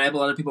like a rebel.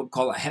 Other people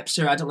call it a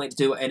hipster. I don't like to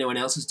do what anyone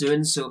else is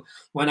doing. So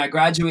when I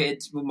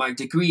graduated with my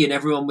degree and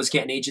everyone was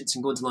getting agents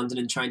and going to London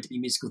and trying to be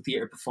musical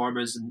theatre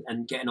performers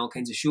and getting all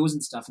kinds of shows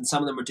and stuff, and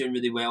some of them were doing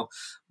really well,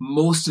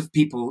 most of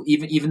people,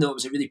 even though it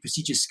was a really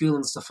prestigious school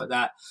and stuff like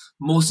that,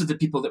 most of the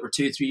people that were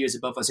 2 or 3 years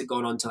above us had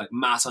gone on to like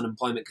mass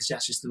unemployment because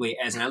that's just the way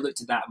it is. And I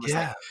looked at that and was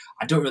like,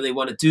 I don't really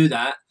want to do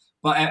that.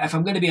 But if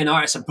I'm going to be an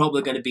artist, I'm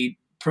probably going to be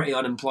pretty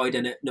unemployed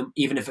in it,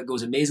 even if it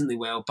goes amazingly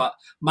well. But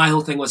my whole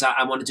thing was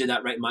I want to do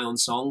that, write my own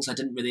songs. I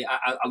didn't really,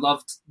 I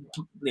loved,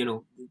 you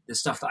know, the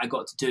stuff that I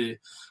got to do,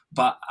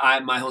 but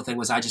my whole thing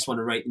was I just want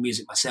to write the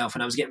music myself,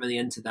 and I was getting really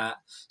into that.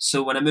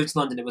 So when I moved to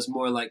London, it was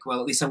more like, well,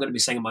 at least I'm going to be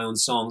singing my own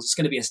songs. It's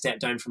going to be a step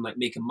down from like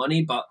making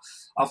money, but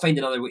I'll find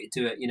another way to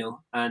do it, you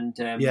know. And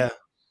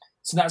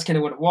so that's kind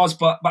of what it was.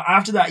 But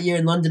after that year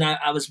in London,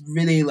 I was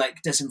really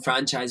like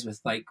disenfranchised with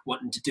like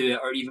wanting to do it,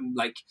 or even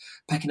like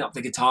picking up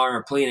the guitar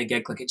or playing a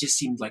gig. Like it just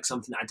seemed like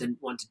something I didn't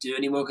want to do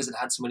anymore because it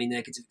had so many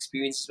negative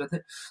experiences with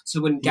it. So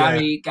when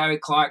Gary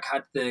Clark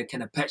had the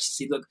kind of pitch to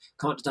say, look,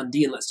 come on to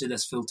Dundee and let's do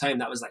this full time,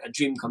 that was like a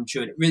dream come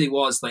true. And it really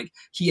was. Like,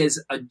 he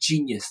is a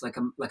genius, like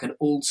an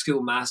old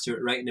school master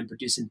at writing and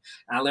producing.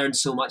 And I learned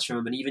so much from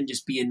him, and even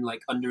just being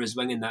like under his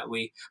wing in that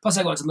way. Plus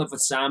I got to live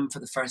with Sam for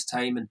the first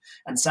time,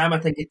 and Sam, I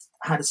think, it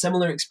had a similar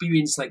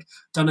experience, like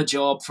done a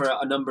job for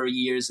a number of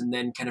years and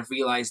then kind of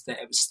realized that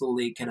it was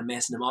slowly kind of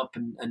messing him up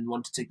and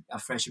wanted to take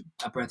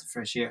a breath of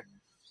fresh air.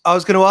 I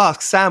was going to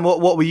ask Sam,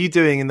 what were you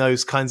doing in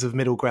those kinds of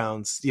middle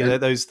grounds, you know,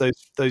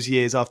 those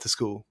years after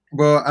school?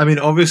 Well, I mean,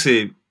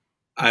 obviously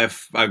I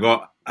was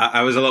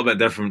a little bit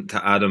different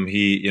to Adam.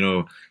 He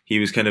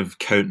was kind of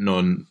counting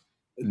on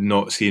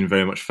not seeing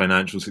very much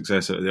financial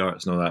success out of the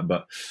arts and all that,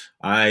 but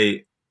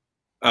I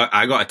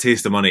got a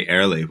taste of money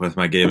early with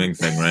my gaming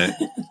thing, right?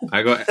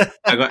 I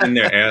got in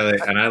there early,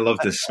 and I loved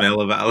the smell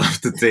of it. I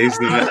loved the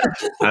taste of it.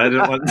 I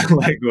didn't want to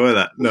let go of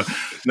that.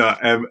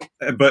 No.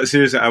 But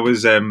seriously,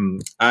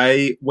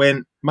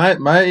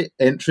 my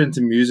entry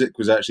into music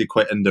was actually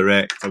quite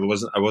indirect. I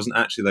wasn't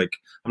actually like,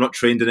 I'm not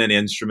trained in any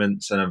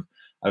instruments, and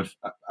I've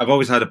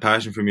always had a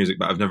passion for music,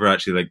 but I've never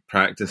actually like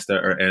practiced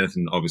it or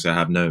anything. Obviously, I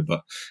have now,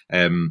 but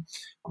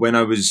when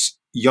I was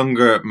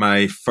younger,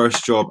 my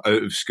first job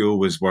out of school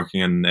was working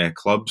in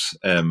clubs,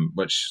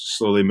 which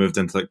slowly moved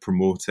into like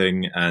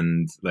promoting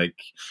and like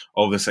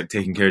all this like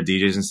taking care of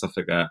DJs and stuff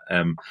like that.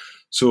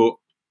 So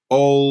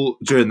all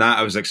during that,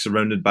 I was like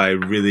surrounded by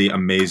really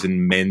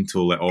amazing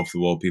mental, like off the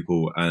wall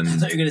people. And I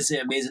thought you were going to say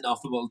amazing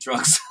off the wall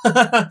drugs.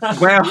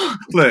 Well,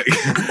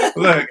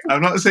 look,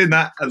 I'm not saying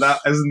that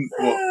isn't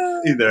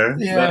what either.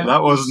 Yeah.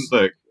 That wasn't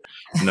like.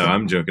 No,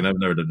 I'm joking. I've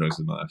never done drugs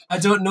in my life. I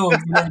don't know if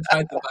you've never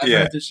tried them, but I've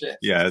heard the shit.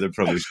 Yeah, they're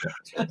probably shit.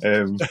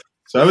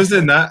 So I was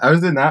doing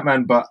that,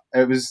 man. But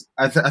it was,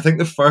 I think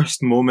the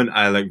first moment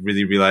I like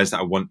really realized that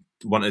I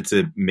wanted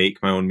to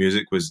make my own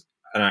music was,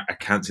 and I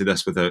can't say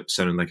this without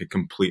sounding like a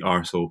complete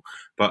arsehole,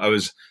 but I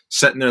was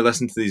sitting there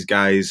listening to these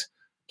guys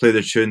play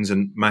their tunes,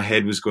 and my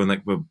head was going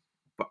like, well,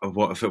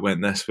 what if it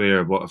went this way,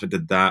 or what if it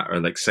did that,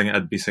 or like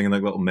I'd be singing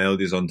like little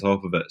melodies on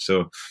top of it.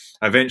 So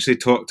I eventually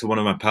talked to one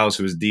of my pals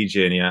who was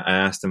DJing, and I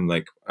asked him,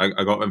 like,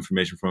 I got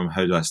information from him,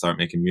 how do I start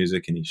making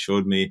music, and he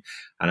showed me,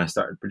 and I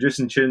started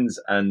producing tunes,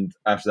 and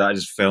after that I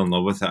just fell in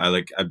love with it.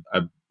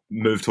 I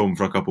moved home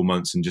for a couple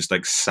months and just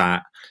like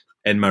sat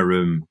in my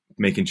room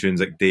making tunes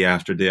like day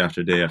after day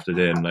after day after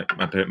day, and like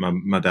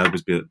my dad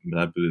would be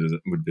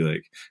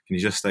like, can you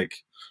just like,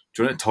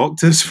 do you want to talk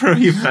to us for a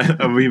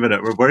wee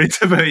minute? We're worried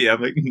about you.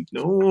 I'm like,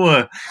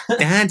 no,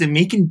 Dad, I'm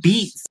making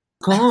beats.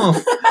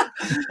 Off.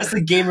 That's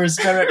the gamer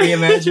spirit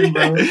re-emerging,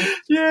 bro.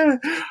 Yeah.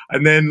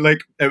 And then, like,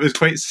 it was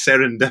quite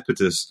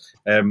serendipitous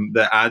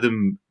that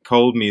Adam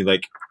called me,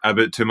 like,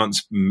 about 2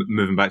 months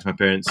moving back to my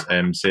parents,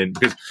 saying,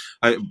 because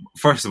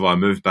first of all, I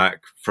moved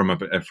back to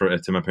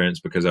my parents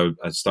because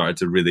I started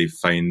to really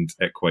find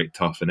it quite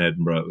tough in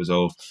Edinburgh. It was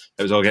all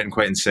getting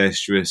quite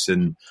incestuous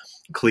and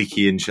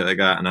cliquey and shit like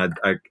that, and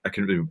I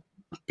couldn't really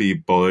be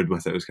bothered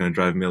with it. It was kind of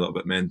driving me a little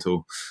bit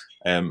mental.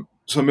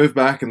 So I moved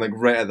back, and like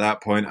right at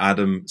that point,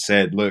 Adam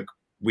said, "Look,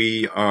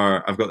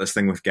 I've got this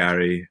thing with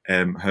Gary.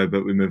 How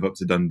about we move up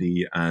to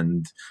Dundee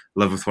and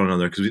live with one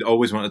another? Because we'd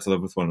always wanted to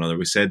live with one another.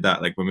 We said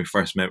that like when we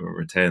first met when we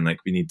were 10, like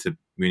we need to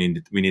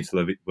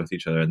live with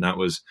each other, and that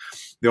was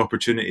the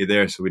opportunity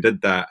there. So we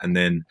did that, and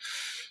then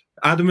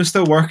Adam was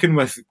still working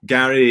with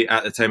Gary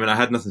at the time, and I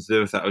had nothing to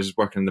do with that. I was just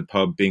working in the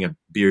pub, being a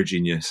beer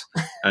genius,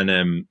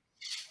 and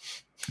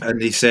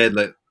he said,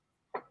 like,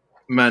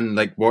 man,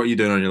 like, what are you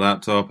doing on your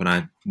laptop? And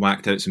I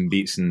whacked out some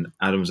beats, and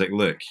Adam was like,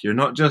 look, you're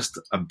not just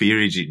a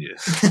beery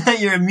genius.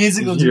 You're a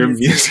musical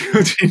genius. You're a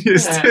musical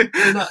genius too.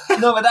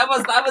 No, but that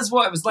was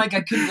what it was like.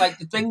 I couldn't, like,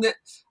 the thing that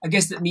I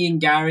guess that me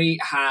and Gary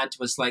had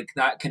was like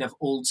that kind of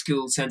old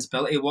school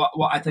sensibility. What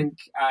I think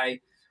I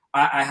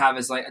have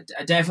is like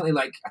I definitely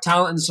like a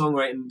talent in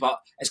songwriting, but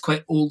it's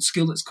quite old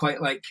school. It's quite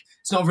like,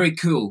 it's not very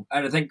cool.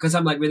 And I think because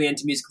I'm like really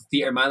into musical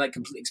theatre, my like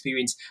complete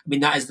experience, I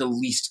mean, that is the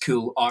least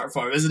cool art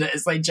form, isn't it?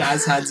 It's like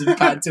jazz hands and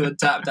panto and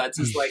tap dance.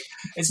 It's like,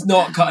 it's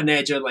not cutting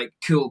edge or like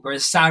cool.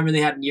 Whereas Sam really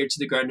had an ear to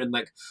the ground and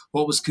like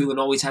what was cool, and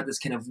always had this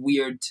kind of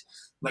weird,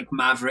 like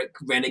maverick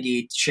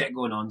renegade shit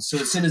going on. So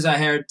as soon as I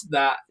heard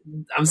that,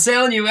 I'm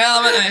selling you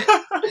well, haven't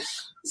I?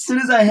 As soon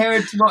as I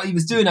heard what he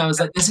was doing, I was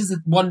like, this is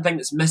the one thing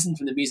that's missing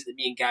from the music that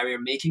me and Gary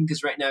are making,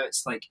 because right now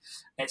it's like,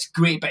 it's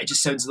great, but it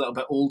just sounds a little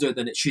bit older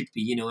than it should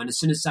be, you know. And as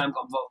soon as Sam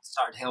got involved,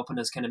 started helping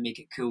us kind of make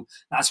it cool,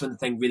 that's when the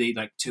thing really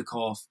like took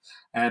off.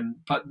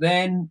 But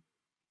then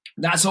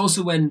that's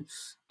also when,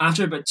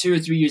 after about 2 or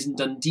 3 years in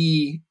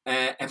Dundee,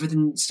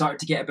 everything started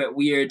to get a bit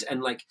weird.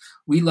 And like,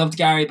 we loved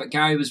Gary, but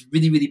Gary was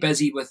really, really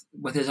busy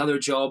with his other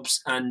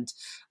jobs, and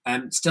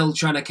still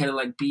trying to kind of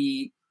like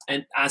be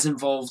as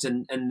involved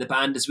in the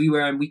band as we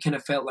were. And we kind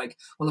of felt like,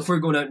 well, if we're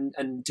going out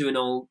and doing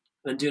all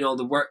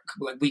the work,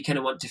 like we kind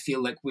of want to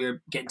feel like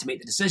we're getting to make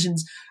the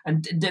decisions.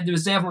 And there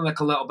was definitely like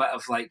a little bit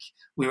of like,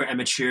 we were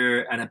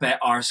immature and a bit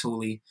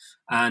arseholy,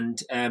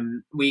 and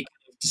we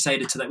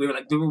decided to, like, we were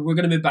like, we're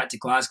going to move back to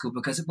Glasgow,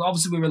 because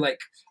obviously we were like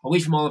away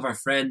from all of our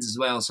friends as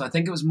well. So I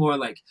think it was more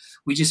like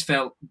we just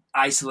felt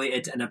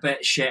isolated and a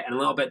bit shit and a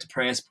little bit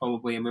depressed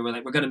probably, and we were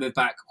like, we're going to move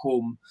back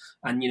home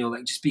and, you know,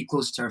 like just be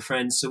closer to our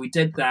friends. So we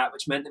did that,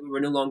 which meant that we were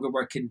no longer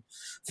working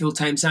full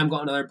time. Sam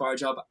got another bar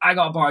job, I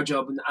got a bar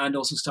job, and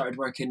also started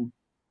working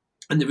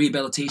in the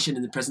rehabilitation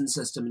in the prison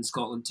system in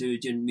Scotland too,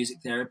 doing music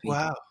therapy.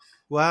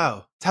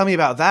 Wow, tell me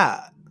about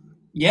that.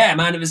 Yeah,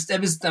 man, it was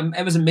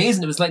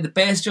amazing. It was like the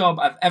best job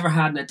I've ever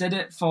had, and I did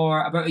it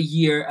for about a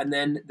year. And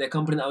then the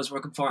company that I was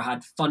working for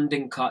had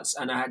funding cuts,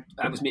 and I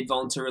was made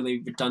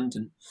voluntarily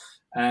redundant,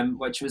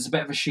 which was a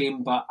bit of a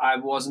shame. But I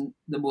wasn't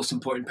the most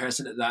important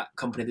person at that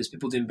company. There's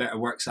people doing better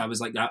work, so I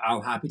was like,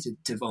 I'm happy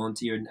to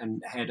volunteer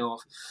and head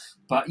off.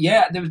 But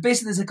yeah,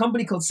 there's a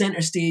company called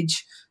Centre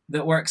Stage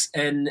that works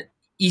in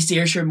East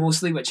Ayrshire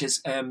mostly, which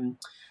is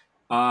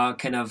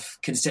kind of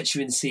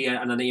constituency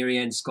and an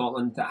area in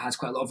Scotland that has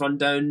quite a lot of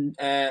rundown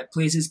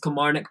places,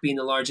 Kilmarnock being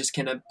the largest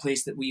kind of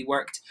place that we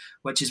worked,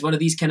 which is one of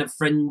these kind of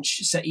fringe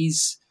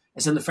cities.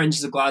 It's on the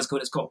fringes of Glasgow,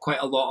 and it's got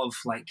quite a lot of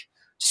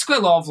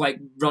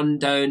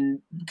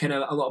rundown, kind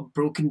of a lot of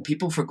broken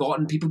people,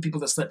 forgotten people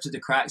that slip through the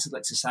cracks of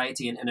like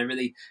society in a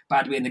really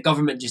bad way, and the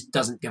government just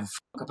doesn't give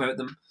a fuck about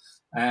them.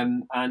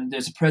 And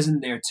there's a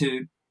prison there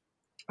too.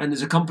 And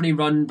there's a company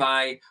run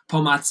by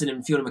Paul Matheson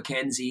and Fiona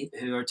McKenzie,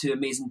 who are two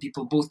amazing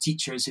people, both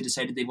teachers who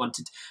decided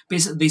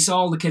they saw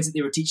all the kids that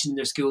they were teaching in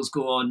their schools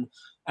go on,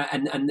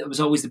 and it was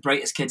always the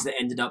brightest kids that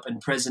ended up in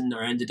prison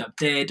or ended up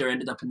dead or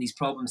ended up in these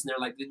problems. And they're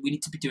like, we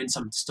need to be doing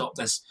something to stop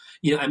this,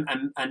 you know,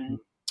 and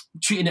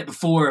treating it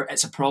before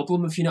it's a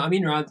problem, if you know what I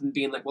mean, rather than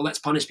being like, well, let's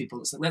punish people.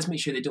 It's like, let's make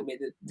sure they don't make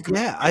the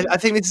yeah, I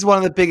think this is one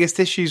of the biggest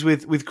issues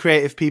with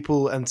creative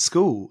people and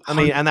school. I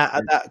mean, and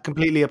that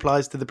completely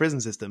applies to the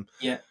prison system.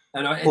 Yeah.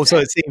 Also,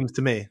 it seems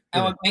to me.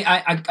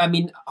 I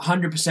mean,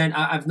 100%.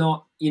 I've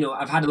not, you know,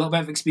 I've had a little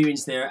bit of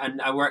experience there,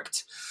 and I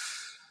worked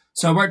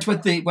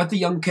with the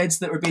young kids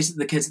that were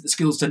basically the kids that the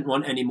schools didn't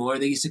want anymore.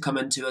 They used to come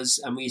into us,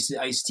 and I used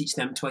to teach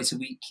them twice a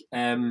week.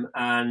 And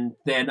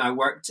then I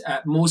worked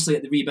mostly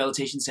at the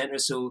rehabilitation centre,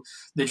 so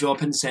the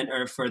drop-in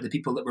centre for the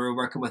people that we were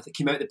working with that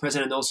came out of the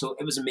prison, and also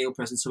it was a male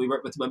prison, so we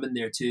worked with women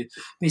there too.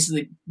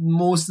 Basically,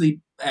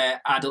 mostly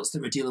adults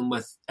that were dealing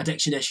with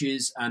addiction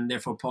issues and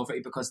therefore poverty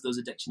because of those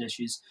addiction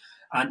issues.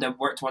 And I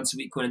worked once a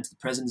week going into the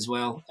prison as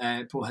well,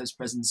 Pro House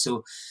prison.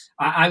 So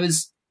I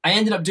was I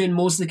ended up doing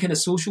mostly kind of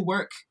social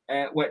work,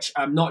 which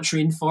I'm not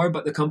trained for,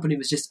 but the company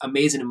was just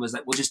amazing and was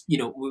like, we'll just, we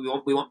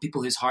want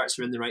people whose hearts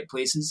are in the right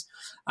places.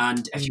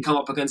 And if you come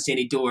up against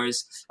any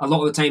doors, a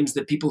lot of the times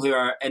the people who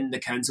are in the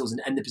councils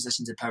and in the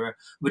positions of power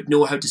would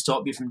know how to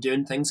stop you from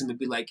doing things, and would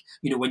be like,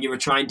 when you were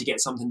trying to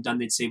get something done,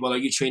 they'd say, well, are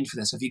you trained for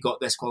this? Have you got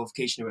this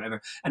qualification or whatever?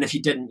 And if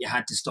you didn't, you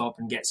had to stop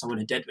and get someone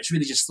who did, which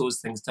really just slows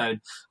things down.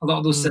 A lot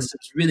of those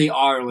systems really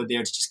are only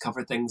there to just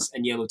cover things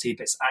in yellow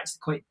tape. It's actually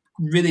quite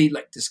really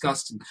like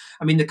disgusting.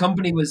 I mean, the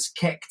company was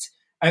kicked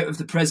out of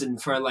the prison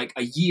for like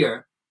a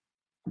year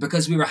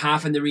because we were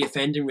half in the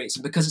reoffending rates,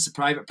 and because it's a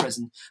private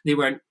prison, they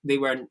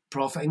weren't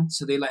profiting.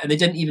 So and they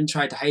didn't even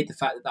try to hide the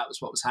fact that that was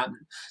what was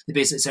happening. They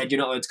basically said, you're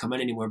not allowed to come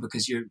in anymore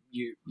because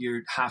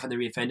you're half in the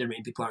reoffending rate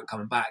and people aren't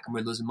coming back and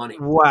we're losing money.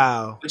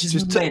 Wow, which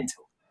is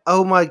mental.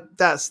 Oh my,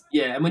 that's...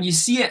 Yeah, and when you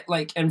see it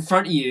like in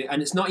front of you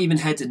and it's not even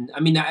hidden, I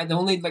mean, the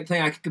only like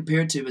thing I could compare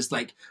it to was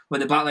like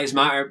when the Black Lives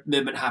Matter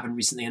movement happened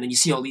recently, and then you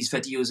see all these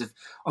videos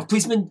of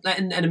policemen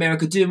in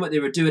America doing what they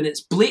were doing. It's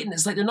blatant.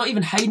 It's like they're not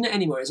even hiding it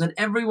anymore. It's on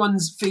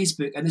everyone's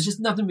Facebook, and there's just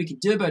nothing we can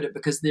do about it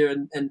because they're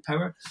in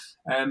power.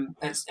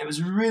 It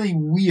was really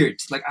weird.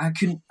 Like, I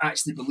couldn't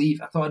actually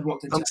believe. I thought I'd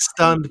walked into... I'm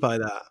stunned by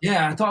that.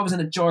 Yeah, I thought I was in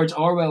a George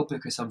Orwell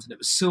book or something. It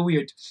was so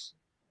weird.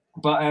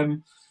 But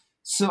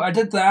so I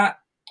did that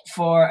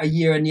for a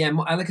year, and yeah,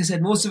 like I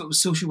said, most of it was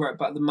social work,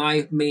 but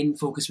my main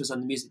focus was on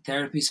the music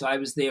therapy. So I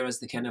was there as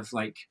the kind of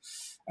like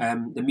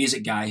the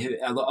music guy. Who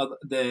a lot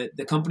of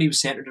the company was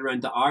centered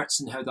around the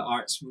arts and how the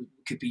arts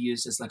could be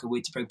used as like a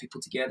way to bring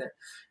people together.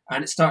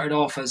 And it started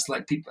off as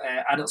like people,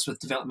 adults with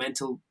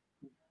developmental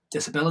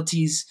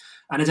disabilities,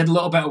 and I did a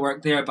little bit of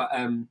work there, but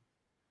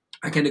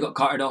I kind of got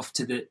carted off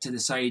to the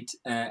side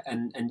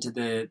and into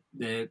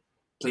the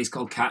place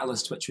called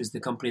Catalyst, which was the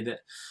company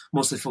that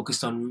mostly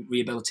focused on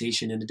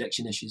rehabilitation and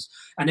addiction issues.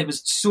 And it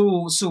was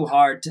so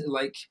hard to,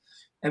 like,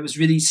 it was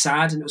really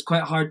sad, and it was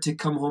quite hard to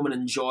come home and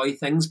enjoy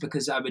things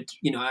because I would,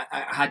 I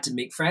had to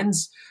make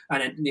friends,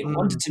 and I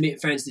wanted to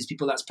make friends with these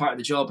people. That's part of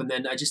the job. And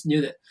then I just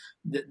knew that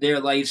their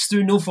lives,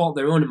 through no fault of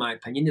their own, in my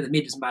opinion, they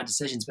made some bad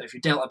decisions, but if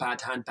you're dealt a bad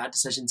hand, bad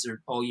decisions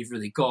are all you've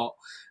really got.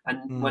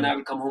 And when I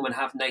would come home and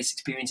have nice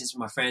experiences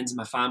with my friends and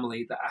my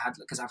family that I had,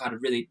 because I've had a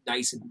really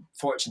nice and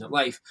fortunate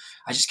life,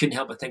 I just couldn't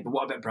help but think, but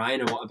what about Brian,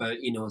 or what about,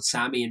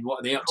 Sammy, and what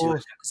are they up to?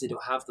 Because they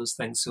don't have those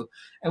things. So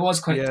it was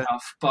quite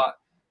tough, but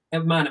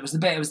man, it was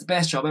the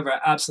best job ever. I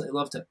absolutely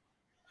loved it.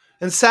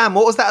 And Sam,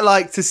 what was that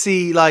like to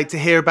see, like to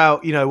hear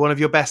about, one of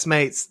your best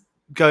mates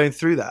going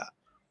through that?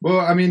 Well,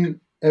 I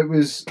mean, it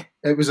was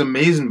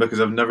amazing because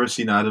I've never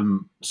seen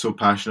Adam so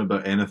passionate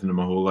about anything in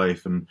my whole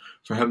life, and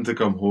for him to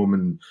come home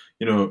and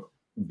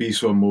be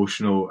so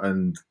emotional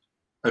and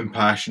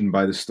impassioned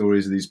by the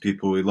stories of these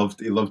people. He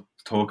loved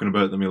talking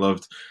about them. He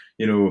loved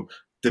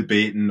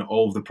debating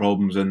all of the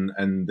problems in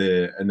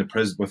the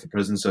prison, with the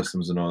prison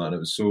systems and all that. And it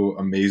was so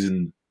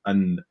amazing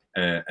and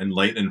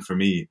enlightening for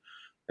me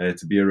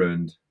to be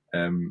around.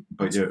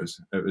 But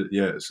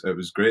yeah, it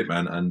was great,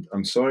 man. And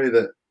I'm sorry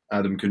that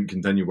Adam couldn't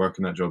continue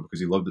working that job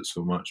because he loved it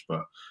so much.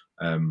 But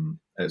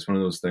it's one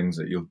of those things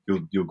that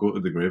you'll go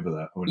to the grave with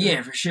that. Yeah,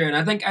 you? For sure. And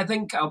I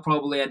think I'll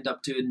probably end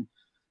up doing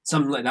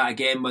something like that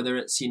again, whether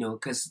it's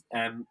because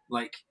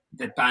like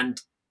the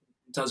band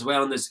does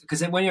well, and there's,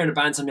 because when you're in a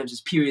band sometimes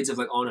there's periods of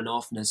like on and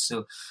offness,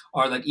 so,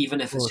 or like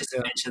even if it's just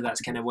eventually that's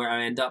kind of where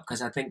I end up,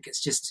 because I think it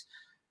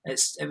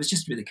was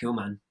just really cool,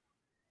 man.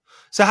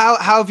 So how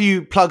have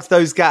you plugged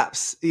those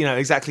gaps,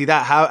 exactly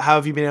that, how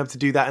have you been able to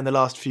do that in the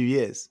last few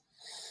years?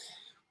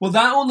 Well,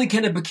 that only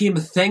kind of became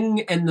a thing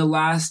in the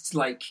last,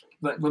 like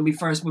when we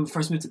first moved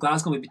to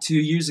Glasgow, maybe 2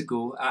 years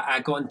ago.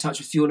 I got in touch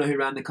with Fiona, who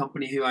ran the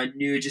company, who I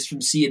knew just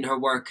from seeing her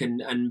work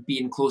and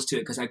being close to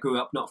it, because I grew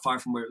up not far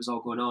from where it was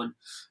all going on,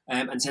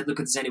 and said, look,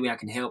 if there's any way I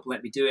can help,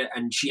 let me do it.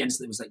 And she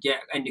instantly was like, yeah,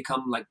 and you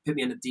come, like, put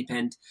me in at the deep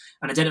end.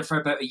 And I did it for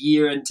about a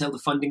year until the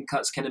funding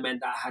cuts kind of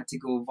meant that I had to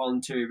go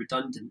voluntary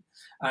redundant.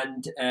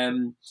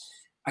 And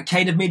I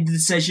kind of made the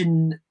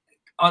decision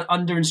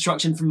under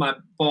instruction from my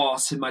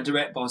boss, my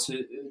direct boss, who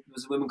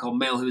was a woman called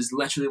Mel, who was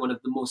literally one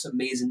of the most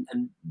amazing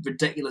and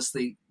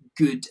ridiculously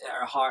good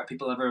at her heart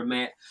people I've ever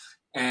met.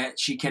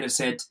 She kind of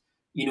said,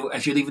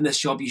 if you're leaving this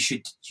job, you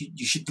should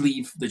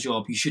leave the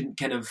job. You shouldn't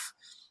kind of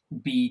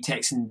be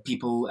texting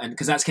people, and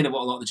because that's kind of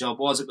what a lot of the job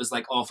was. It was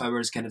like off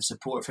hours kind of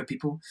support for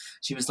people.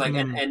 She was like,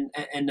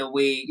 in a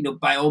way,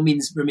 by all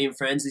means remain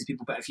friends with these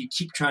people, but if you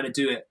keep trying to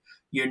do it,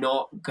 you're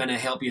not going to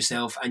help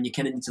yourself, and you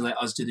kind of need to let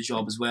us do the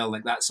job as well.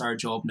 Like, that's our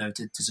job now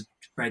to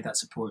provide that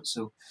support.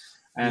 So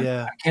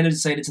I kind of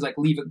decided to, like,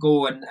 leave it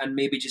go and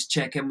maybe just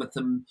check in with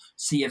them,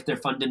 see if their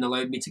funding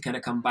allowed me to kind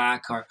of come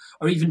back or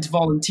even to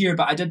volunteer.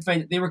 But I did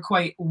find that they were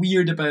quite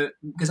weird about,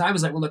 because I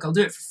was like, well, look, I'll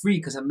do it for free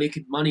because I'm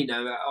making money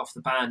now off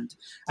the band.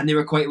 And they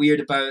were quite weird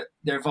about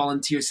their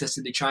volunteer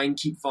system. They try and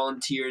keep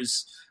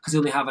volunteers, because they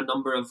only have a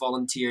number of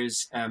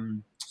volunteers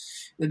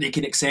that they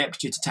can accept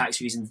due to tax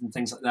reasons and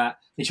things like that.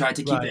 They try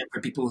to keep it for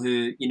people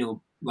who,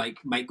 like,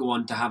 might go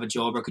on to have a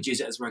job or could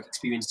use it as work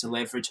experience to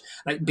leverage,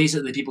 like,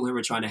 basically the people who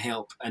were trying to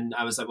help. And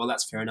I was like, well,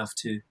 that's fair enough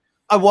too.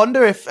 I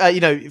wonder if, for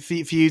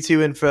you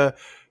two and for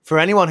for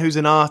anyone who's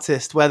an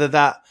artist, whether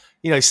that,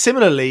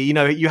 similarly,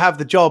 you have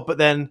the job, but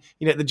then,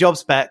 the job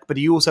spec, but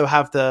you also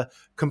have the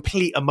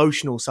complete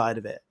emotional side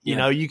of it.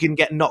 You can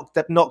get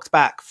knocked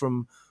back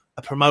from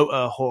a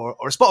promoter or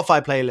a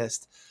Spotify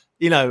playlist,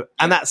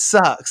 and that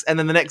sucks. And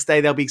then the next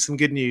day there'll be some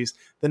good news.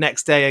 The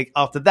next day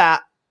after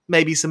that,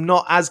 maybe some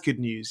not as good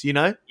news,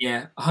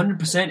 Yeah,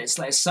 100%. It's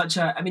like such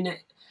a,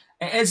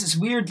 it's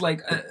weird,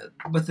 like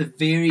with the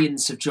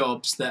variance of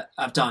jobs that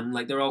I've done,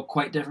 like they're all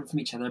quite different from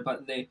each other,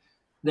 but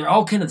they're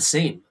all kind of the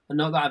same. And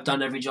not that I've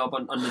done every job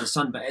under the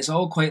sun, but it's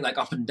all quite like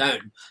up and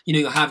down.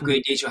 You'll have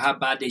great days, you'll have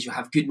bad days, you'll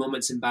have good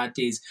moments and bad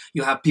days.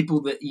 You'll have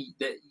people that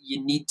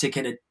you need to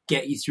kind of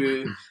get you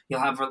through. You'll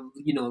have,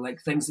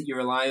 like things that you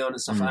rely on and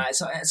stuff like that.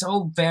 So it's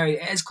all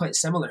it is quite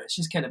similar. It's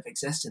just kind of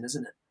existing,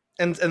 isn't it?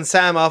 And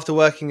Sam, after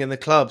working in the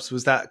clubs,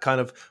 was that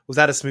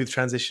a smooth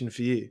transition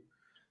for you?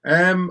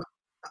 Yeah,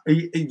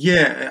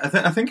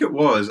 I think it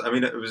was.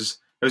 It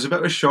was a bit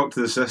of a shock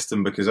to the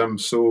system because I'm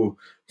so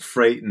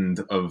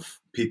frightened of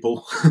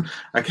people.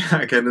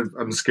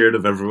 I'm scared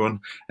of everyone,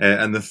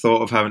 and the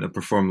thought of having to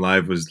perform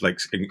live was like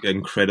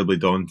incredibly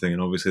daunting.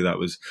 And obviously that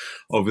was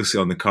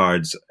on the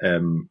cards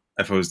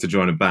if I was to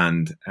join a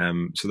band.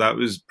 So that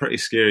was pretty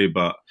scary.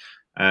 But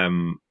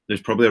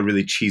there's probably a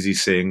really cheesy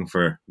saying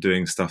for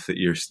doing stuff that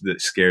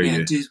scare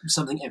you. Do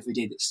something every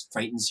day that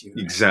frightens you.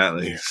 Right?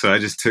 Exactly. Yeah. So I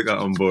just took that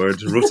on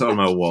board, wrote it on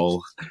my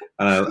wall,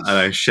 and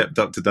I shipped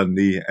up to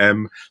Dundee.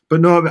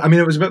 But no,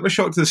 it was a bit of a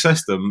shock to the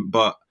system,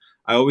 but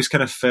I always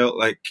kind of felt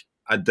like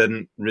I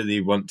didn't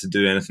really want to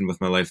do anything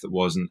with my life that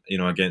wasn't,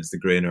 against the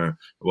grain or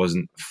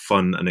wasn't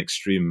fun and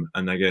extreme.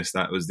 And I guess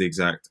that was the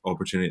exact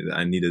opportunity that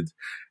I needed.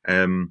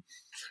 I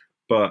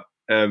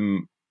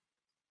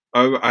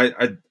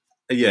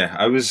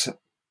was...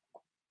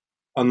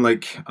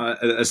 Unlike,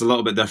 it's a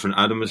little bit different.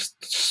 Adam was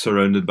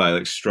surrounded by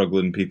like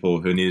struggling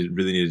people who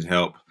really needed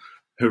help,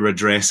 who were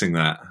addressing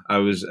that. I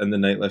was in the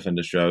nightlife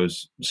industry. I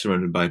was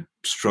surrounded by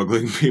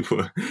struggling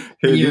people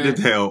who needed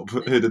help,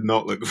 who did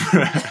not look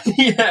for it.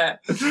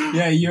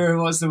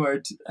 What's the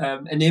word?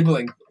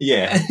 Enabling.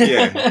 Yeah,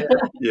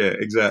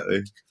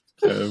 exactly.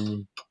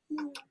 Is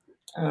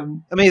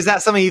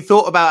that something you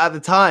thought about at the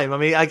time?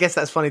 I guess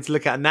that's funny to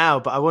look at now,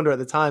 but I wonder at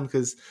the time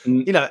because,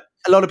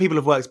 a lot of people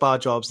have worked bar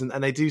jobs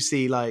and they do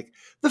see like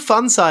the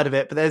fun side of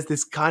it, but there's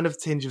this kind of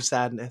tinge of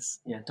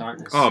sadness. Yeah,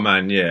 darkness. Oh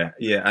man, yeah.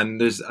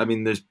 And there's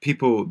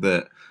people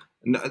that,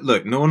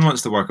 look, no one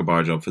wants to work a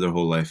bar job for their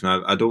whole life.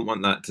 And I don't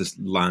want that to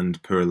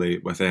land poorly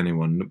with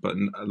anyone, but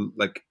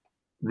like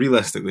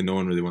realistically, no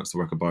one really wants to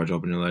work a bar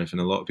job in your life. And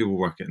a lot of people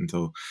work it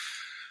until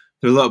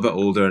they're a little bit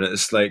older. And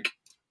it's like,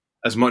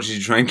 as much as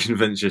you try and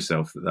convince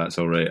yourself that that's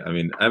all right,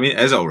 it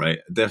is all right.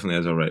 It definitely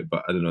is all right.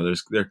 But I don't know.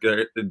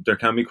 There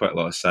can be quite a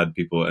lot of sad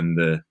people in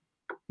the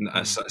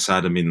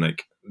sad.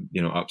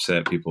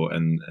 Upset people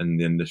in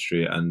the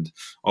industry, and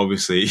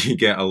obviously you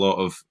get a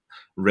lot of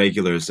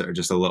regulars that are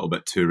just a little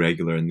bit too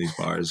regular in these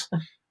bars,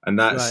 and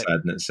that's sad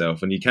in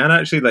itself. And you can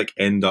actually like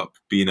end up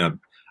being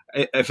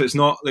if it's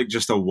not like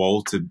just a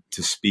wall to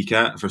speak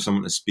at for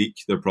someone to speak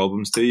their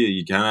problems to you,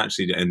 you can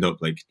actually end up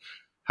like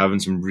having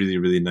some really,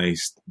 really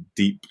nice,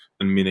 deep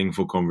and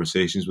meaningful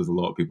conversations with a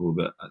lot of people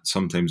that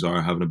sometimes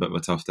are having a bit of a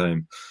tough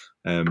time.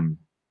 And,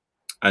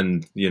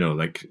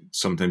 like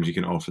sometimes you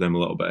can offer them a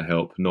little bit of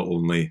help, not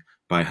only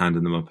by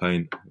handing them a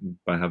pint,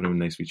 by having a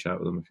nice wee chat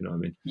with them, if you know what I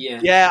mean.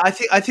 Yeah, I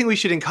think we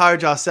should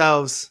encourage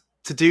ourselves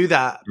to do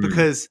that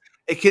because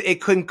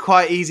it can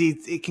quite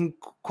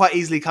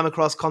easily come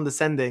across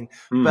condescending,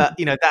 but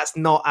that's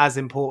not as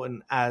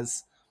important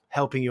as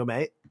helping your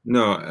mate.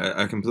 No,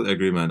 I completely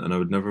agree, man. And I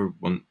would never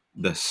want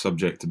this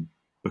subject to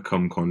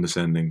become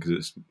condescending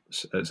because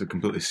it's a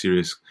completely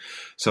serious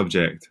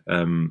subject.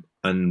 And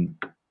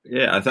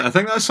yeah, I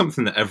think that's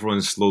something that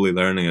everyone's slowly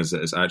learning is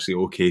that it's actually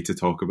okay to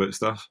talk about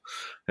stuff.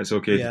 It's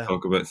okay to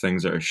talk about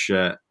things that are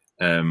shit.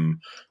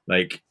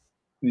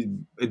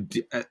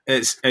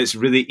 It's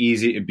really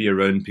easy to be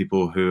around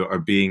people who are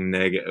being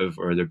negative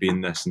or they're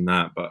being this and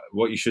that, but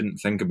what you shouldn't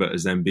think about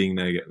is them being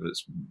negative.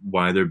 It's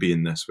why they're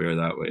being this way or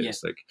that way.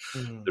 It's like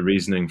the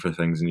reasoning for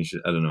things, and you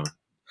should, I don't know,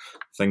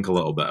 think a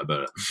little bit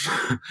about it.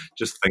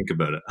 Just think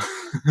about it.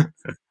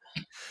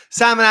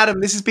 Sam and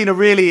Adam, this has been a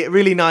really,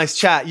 really nice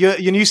chat.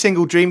 Your new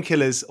single, Dream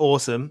Killer's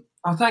awesome.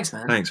 Oh, thanks,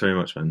 man. Thanks very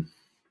much, man.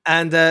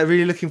 And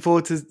really looking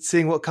forward to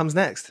seeing what comes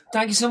next.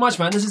 Thank you so much,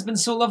 man. This has been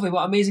so lovely.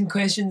 What amazing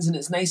questions, and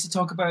it's nice to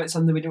talk about. It's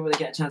something we don't really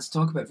get a chance to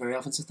talk about very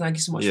often. So thank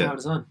you so much for having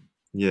us on.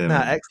 Yeah,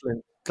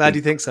 excellent. Glad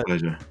you think so.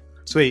 Pleasure.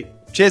 Sweet.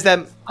 Cheers,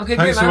 then. Okay,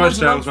 thanks great, man. so much,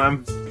 James,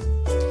 man.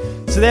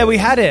 So there we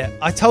had it.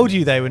 I told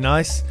you they were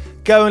nice.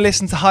 Go and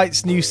listen to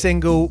Height's new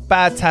single,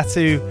 Bad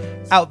Tattoo,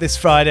 out this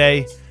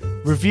Friday.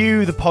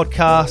 Review the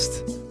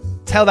podcast.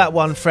 Tell that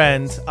one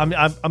friend.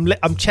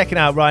 I'm checking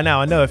out right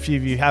now. I know a few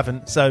of you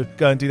haven't, so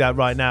go and do that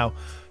right now.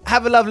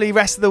 Have a lovely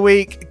rest of the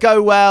week.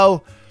 Go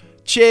well.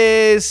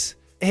 Cheers.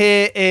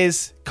 Here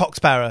is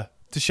Cocksparrow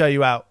to show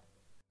you out.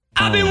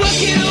 I've been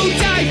working all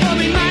day for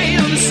me mate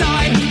on the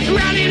side,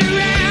 running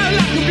around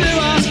like a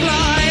blue-ass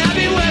fly. I've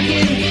been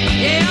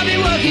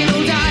working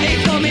all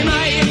day for me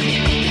mate.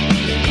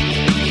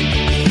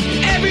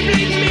 Every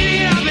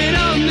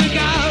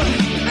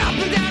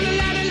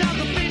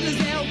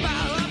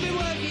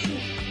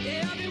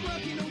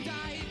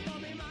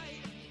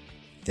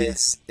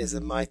This is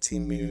a Mighty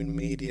Moon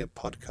Media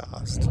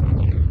podcast.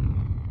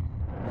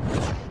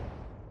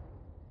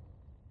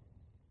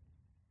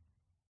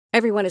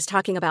 Everyone is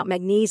talking about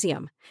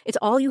magnesium. It's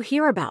all you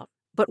hear about.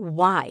 But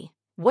why?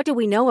 What do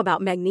we know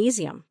about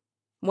magnesium?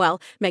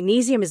 Well,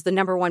 magnesium is the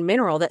number one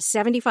mineral that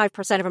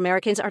 75% of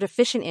Americans are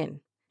deficient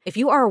in. If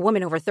you are a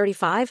woman over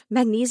 35,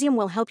 magnesium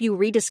will help you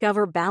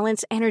rediscover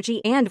balance,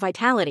 energy, and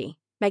vitality.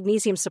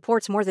 Magnesium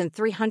supports more than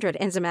 300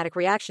 enzymatic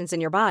reactions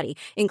in your body,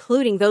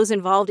 including those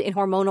involved in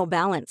hormonal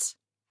balance.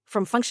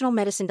 From functional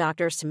medicine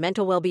doctors to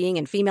mental well-being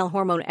and female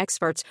hormone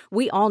experts,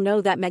 we all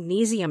know that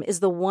magnesium is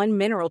the one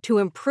mineral to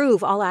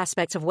improve all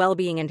aspects of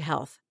well-being and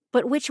health.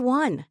 But which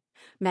one?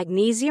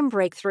 Magnesium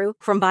Breakthrough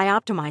from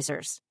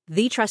Bioptimizers,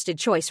 the trusted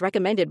choice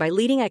recommended by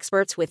leading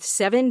experts with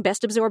 7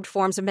 best-absorbed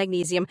forms of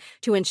magnesium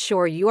to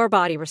ensure your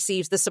body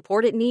receives the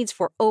support it needs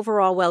for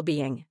overall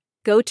well-being.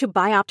 Go to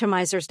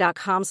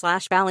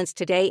bioptimizers.com/balance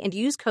today and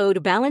use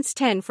code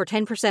BALANCE10 for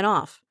 10%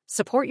 off.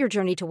 Support your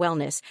journey to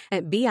wellness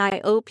at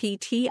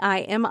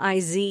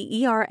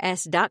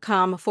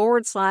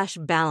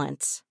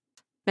bioptimizers.com/balance.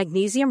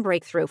 Magnesium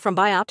Breakthrough from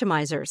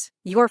Bioptimizers,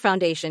 your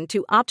foundation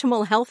to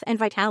optimal health and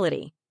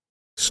vitality.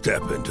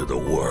 Step into the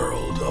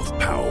world of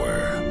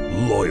power,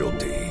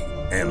 loyalty,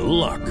 and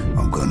luck.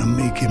 I'm gonna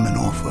make him an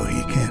offer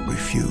he can't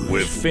refuse.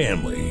 With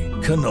family,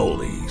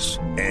 cannolis,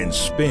 and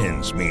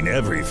spins mean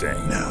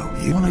everything. Now,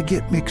 you wanna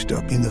get mixed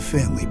up in the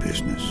family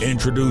business.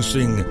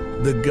 Introducing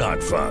The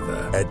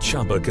Godfather at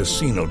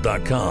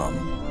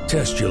ChumbaCasino.com.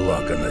 Test your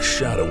luck in the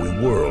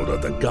shadowy world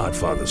of The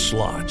Godfather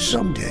slot.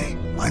 Someday,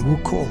 I will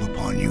call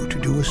upon you to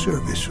do a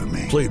service for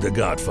me. Play The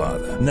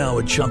Godfather now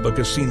at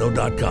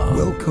ChumbaCasino.com.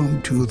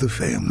 Welcome to the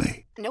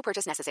family. No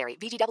purchase necessary.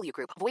 VGW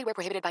Group. Void where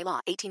prohibited by law.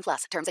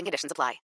 18+. Terms and conditions apply.